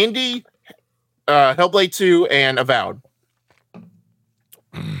Indie, Hellblade 2, and Avowed.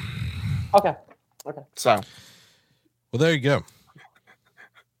 Okay. So, well, there you go.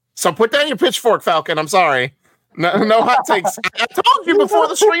 So put down your pitchfork, Falcon. I'm sorry. No hot takes. I told you before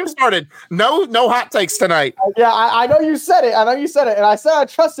the stream started. No hot takes tonight. Yeah, I know you said it. And I said I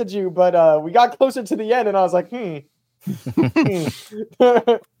trusted you, but we got closer to the end, and I was like,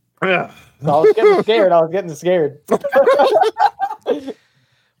 Yeah. So I was getting scared.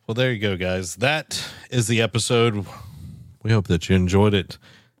 Well, there you go, guys. That is the episode. We hope that you enjoyed it.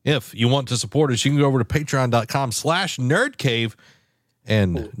 If you want to support us, you can go over to patreon.com/nerdcave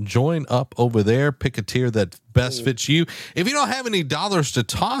and join up over there. Pick a tier that best fits you. If you don't have any dollars to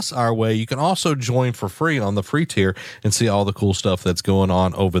toss our way, you can also join for free on the free tier and see all the cool stuff that's going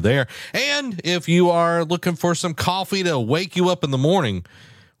on over there. And if you are looking for some coffee to wake you up in the morning,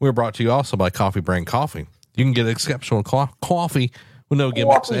 we're brought to you also by Coffee Brand Coffee. You can get exceptional coffee with no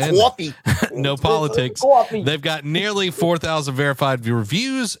gimmicks and no politics. They've got nearly 4,000 verified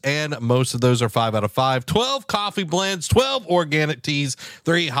reviews, and most of those are 5 out of 5. 12 coffee blends, 12 organic teas,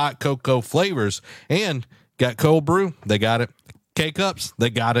 3 hot cocoa flavors, and got cold brew. They got it. K-Cups. They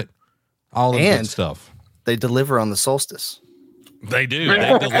got it. All the good stuff. They deliver on the solstice. They do.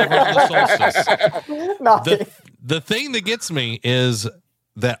 They deliver on the solstice. The thing that gets me is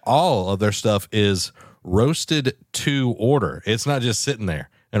that all of their stuff is roasted to order. It's not just sitting there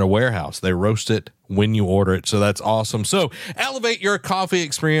in a warehouse. They roast it when you order it. So that's awesome. So elevate your coffee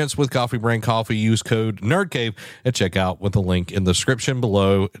experience with Coffee Brand Coffee. Use code NERDCAVE and check out with the link in the description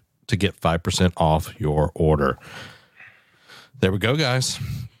below to get 5% off your order. There we go, guys.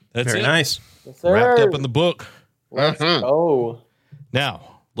 That's very nice. Yes, wrapped up in the book. Let's go.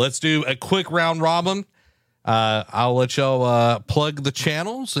 Now, let's do a quick round robin. I'll let y'all plug the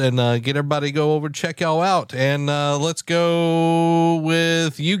channels and get everybody to go over and check y'all out. And let's go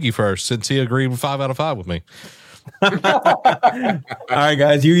with Yugi first, since he agreed with 5 out of 5 with me. All right,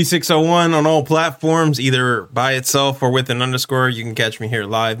 guys. Yugi601 on all platforms, either by itself or with an underscore. You can catch me here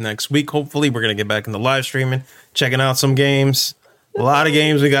live next week. Hopefully, we're gonna get back into live streaming, checking out some games. A lot of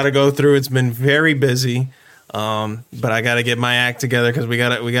games we got to go through. It's been very busy. But I got to get my act together because we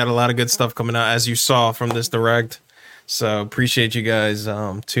got a lot of good stuff coming out, as you saw from this direct. So appreciate you guys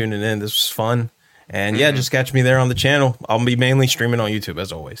tuning in. This was fun. And yeah, just catch me there on the channel. I'll be mainly streaming on YouTube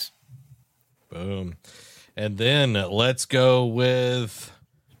as always. Boom. And then let's go with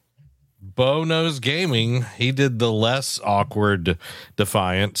Bo Knows Gaming. He did the less awkward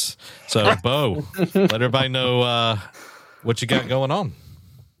Defiance. So Bo, let everybody know what you got going on.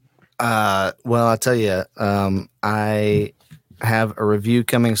 Well, I'll tell you, I have a review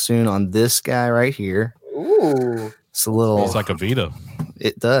coming soon on this guy right here. Ooh, it's a little. It's like a Vita.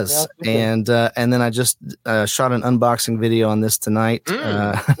 It does, yeah, and then I just shot an unboxing video on this tonight.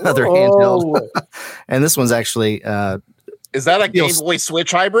 Another handheld, and this one's actually. Is that a Game Boy Switch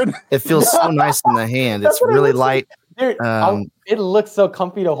hybrid? It feels so nice in the hand. It's really light. Dude, it looks so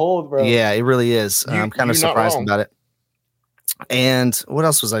comfy to hold, bro. Yeah, it really is. I'm kind of surprised about it. And what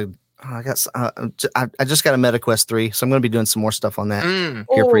else was I got? I just got a MetaQuest 3, so I'm going to be doing some more stuff on that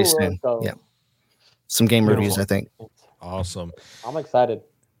here pretty soon. Yeah, some game reviews, I think. Awesome. I'm excited.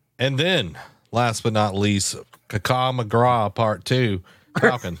 And then, last but not least, Kaka McGraw Part 2.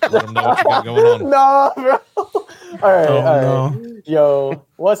 Falcon, let them know what you got going on. No, bro. All right. No. Yo,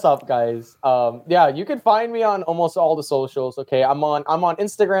 what's up, guys? Yeah, you can find me on almost all the socials. Okay, I'm on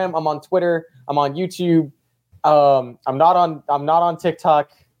Instagram. I'm on Twitter. I'm on YouTube. I'm not on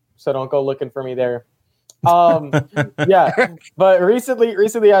TikTok, so don't go looking for me there. Yeah, but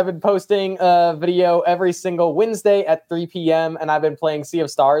recently I've been posting a video every single Wednesday at 3 p.m. and I've been playing Sea of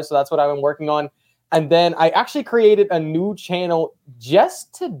Stars, so that's what I've been working on. And then I actually created a new channel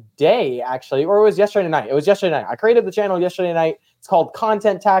just today, actually, or it was yesterday night. It was yesterday night. I created the channel yesterday night. It's called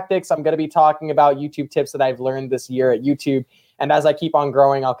Content Tactics. I'm going to be talking about YouTube tips that I've learned this year at YouTube. And as I keep on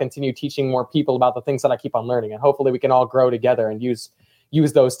growing, I'll continue teaching more people about the things that I keep on learning. And hopefully we can all grow together and use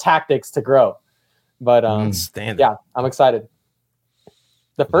those tactics to grow. But yeah, I'm excited.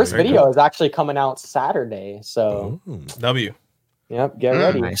 The first video is actually coming out Saturday. So W. Yep, get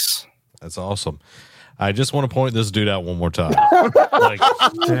ready. Nice. That's awesome. I just want to point this dude out one more time.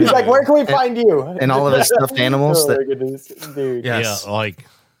 He's like, where can we find you? And all of his stuffed animals. Oh my goodness, dude. Yes. Yeah, like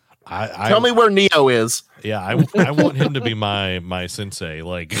I Tell me where Neo is. Yeah, I want him to be my sensei.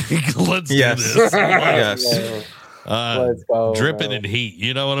 Like, let's do Yes. this. Yes. Let's go, dripping bro. in heat.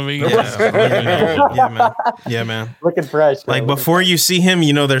 You know what I mean? Yeah, man. Yeah, man. Looking fresh. Bro. Like before you see him,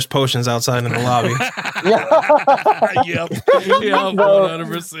 you know there's potions outside in the lobby. Yep,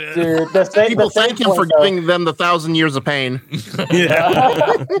 100%. Dude, People thank him for giving them the 1,000 years of pain.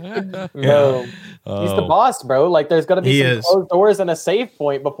 No. He's the boss, bro. Like, there's gonna be some closed doors and a save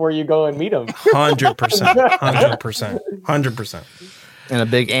point before you go and meet him. 100%. 100%. 100%. And a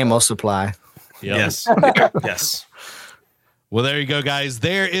big ammo supply. Yep. Yes. Yes. Well, there you go, guys.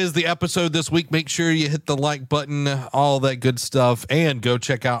 There is the episode this week. Make sure you hit the like button, all that good stuff, and go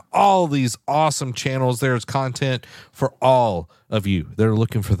check out all these awesome channels. There's content for all of you that are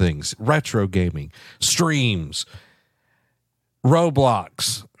looking for things. Retro gaming, streams,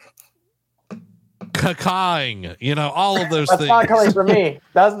 Roblox, cacaing, all of those That's things. not coming from me.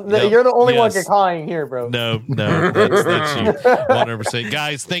 You're the only one cacaing here, bro. No, that's you. 100%.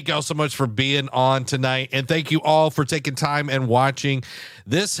 Guys, thank y'all so much for being on tonight. And thank you all for taking time and watching.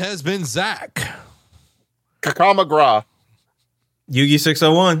 This has been Zach. Kakao McGraw. Yugi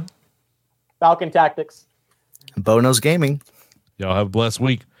 601. Falcon Tactics. Bono's Gaming. Y'all have a blessed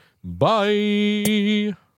week. Bye.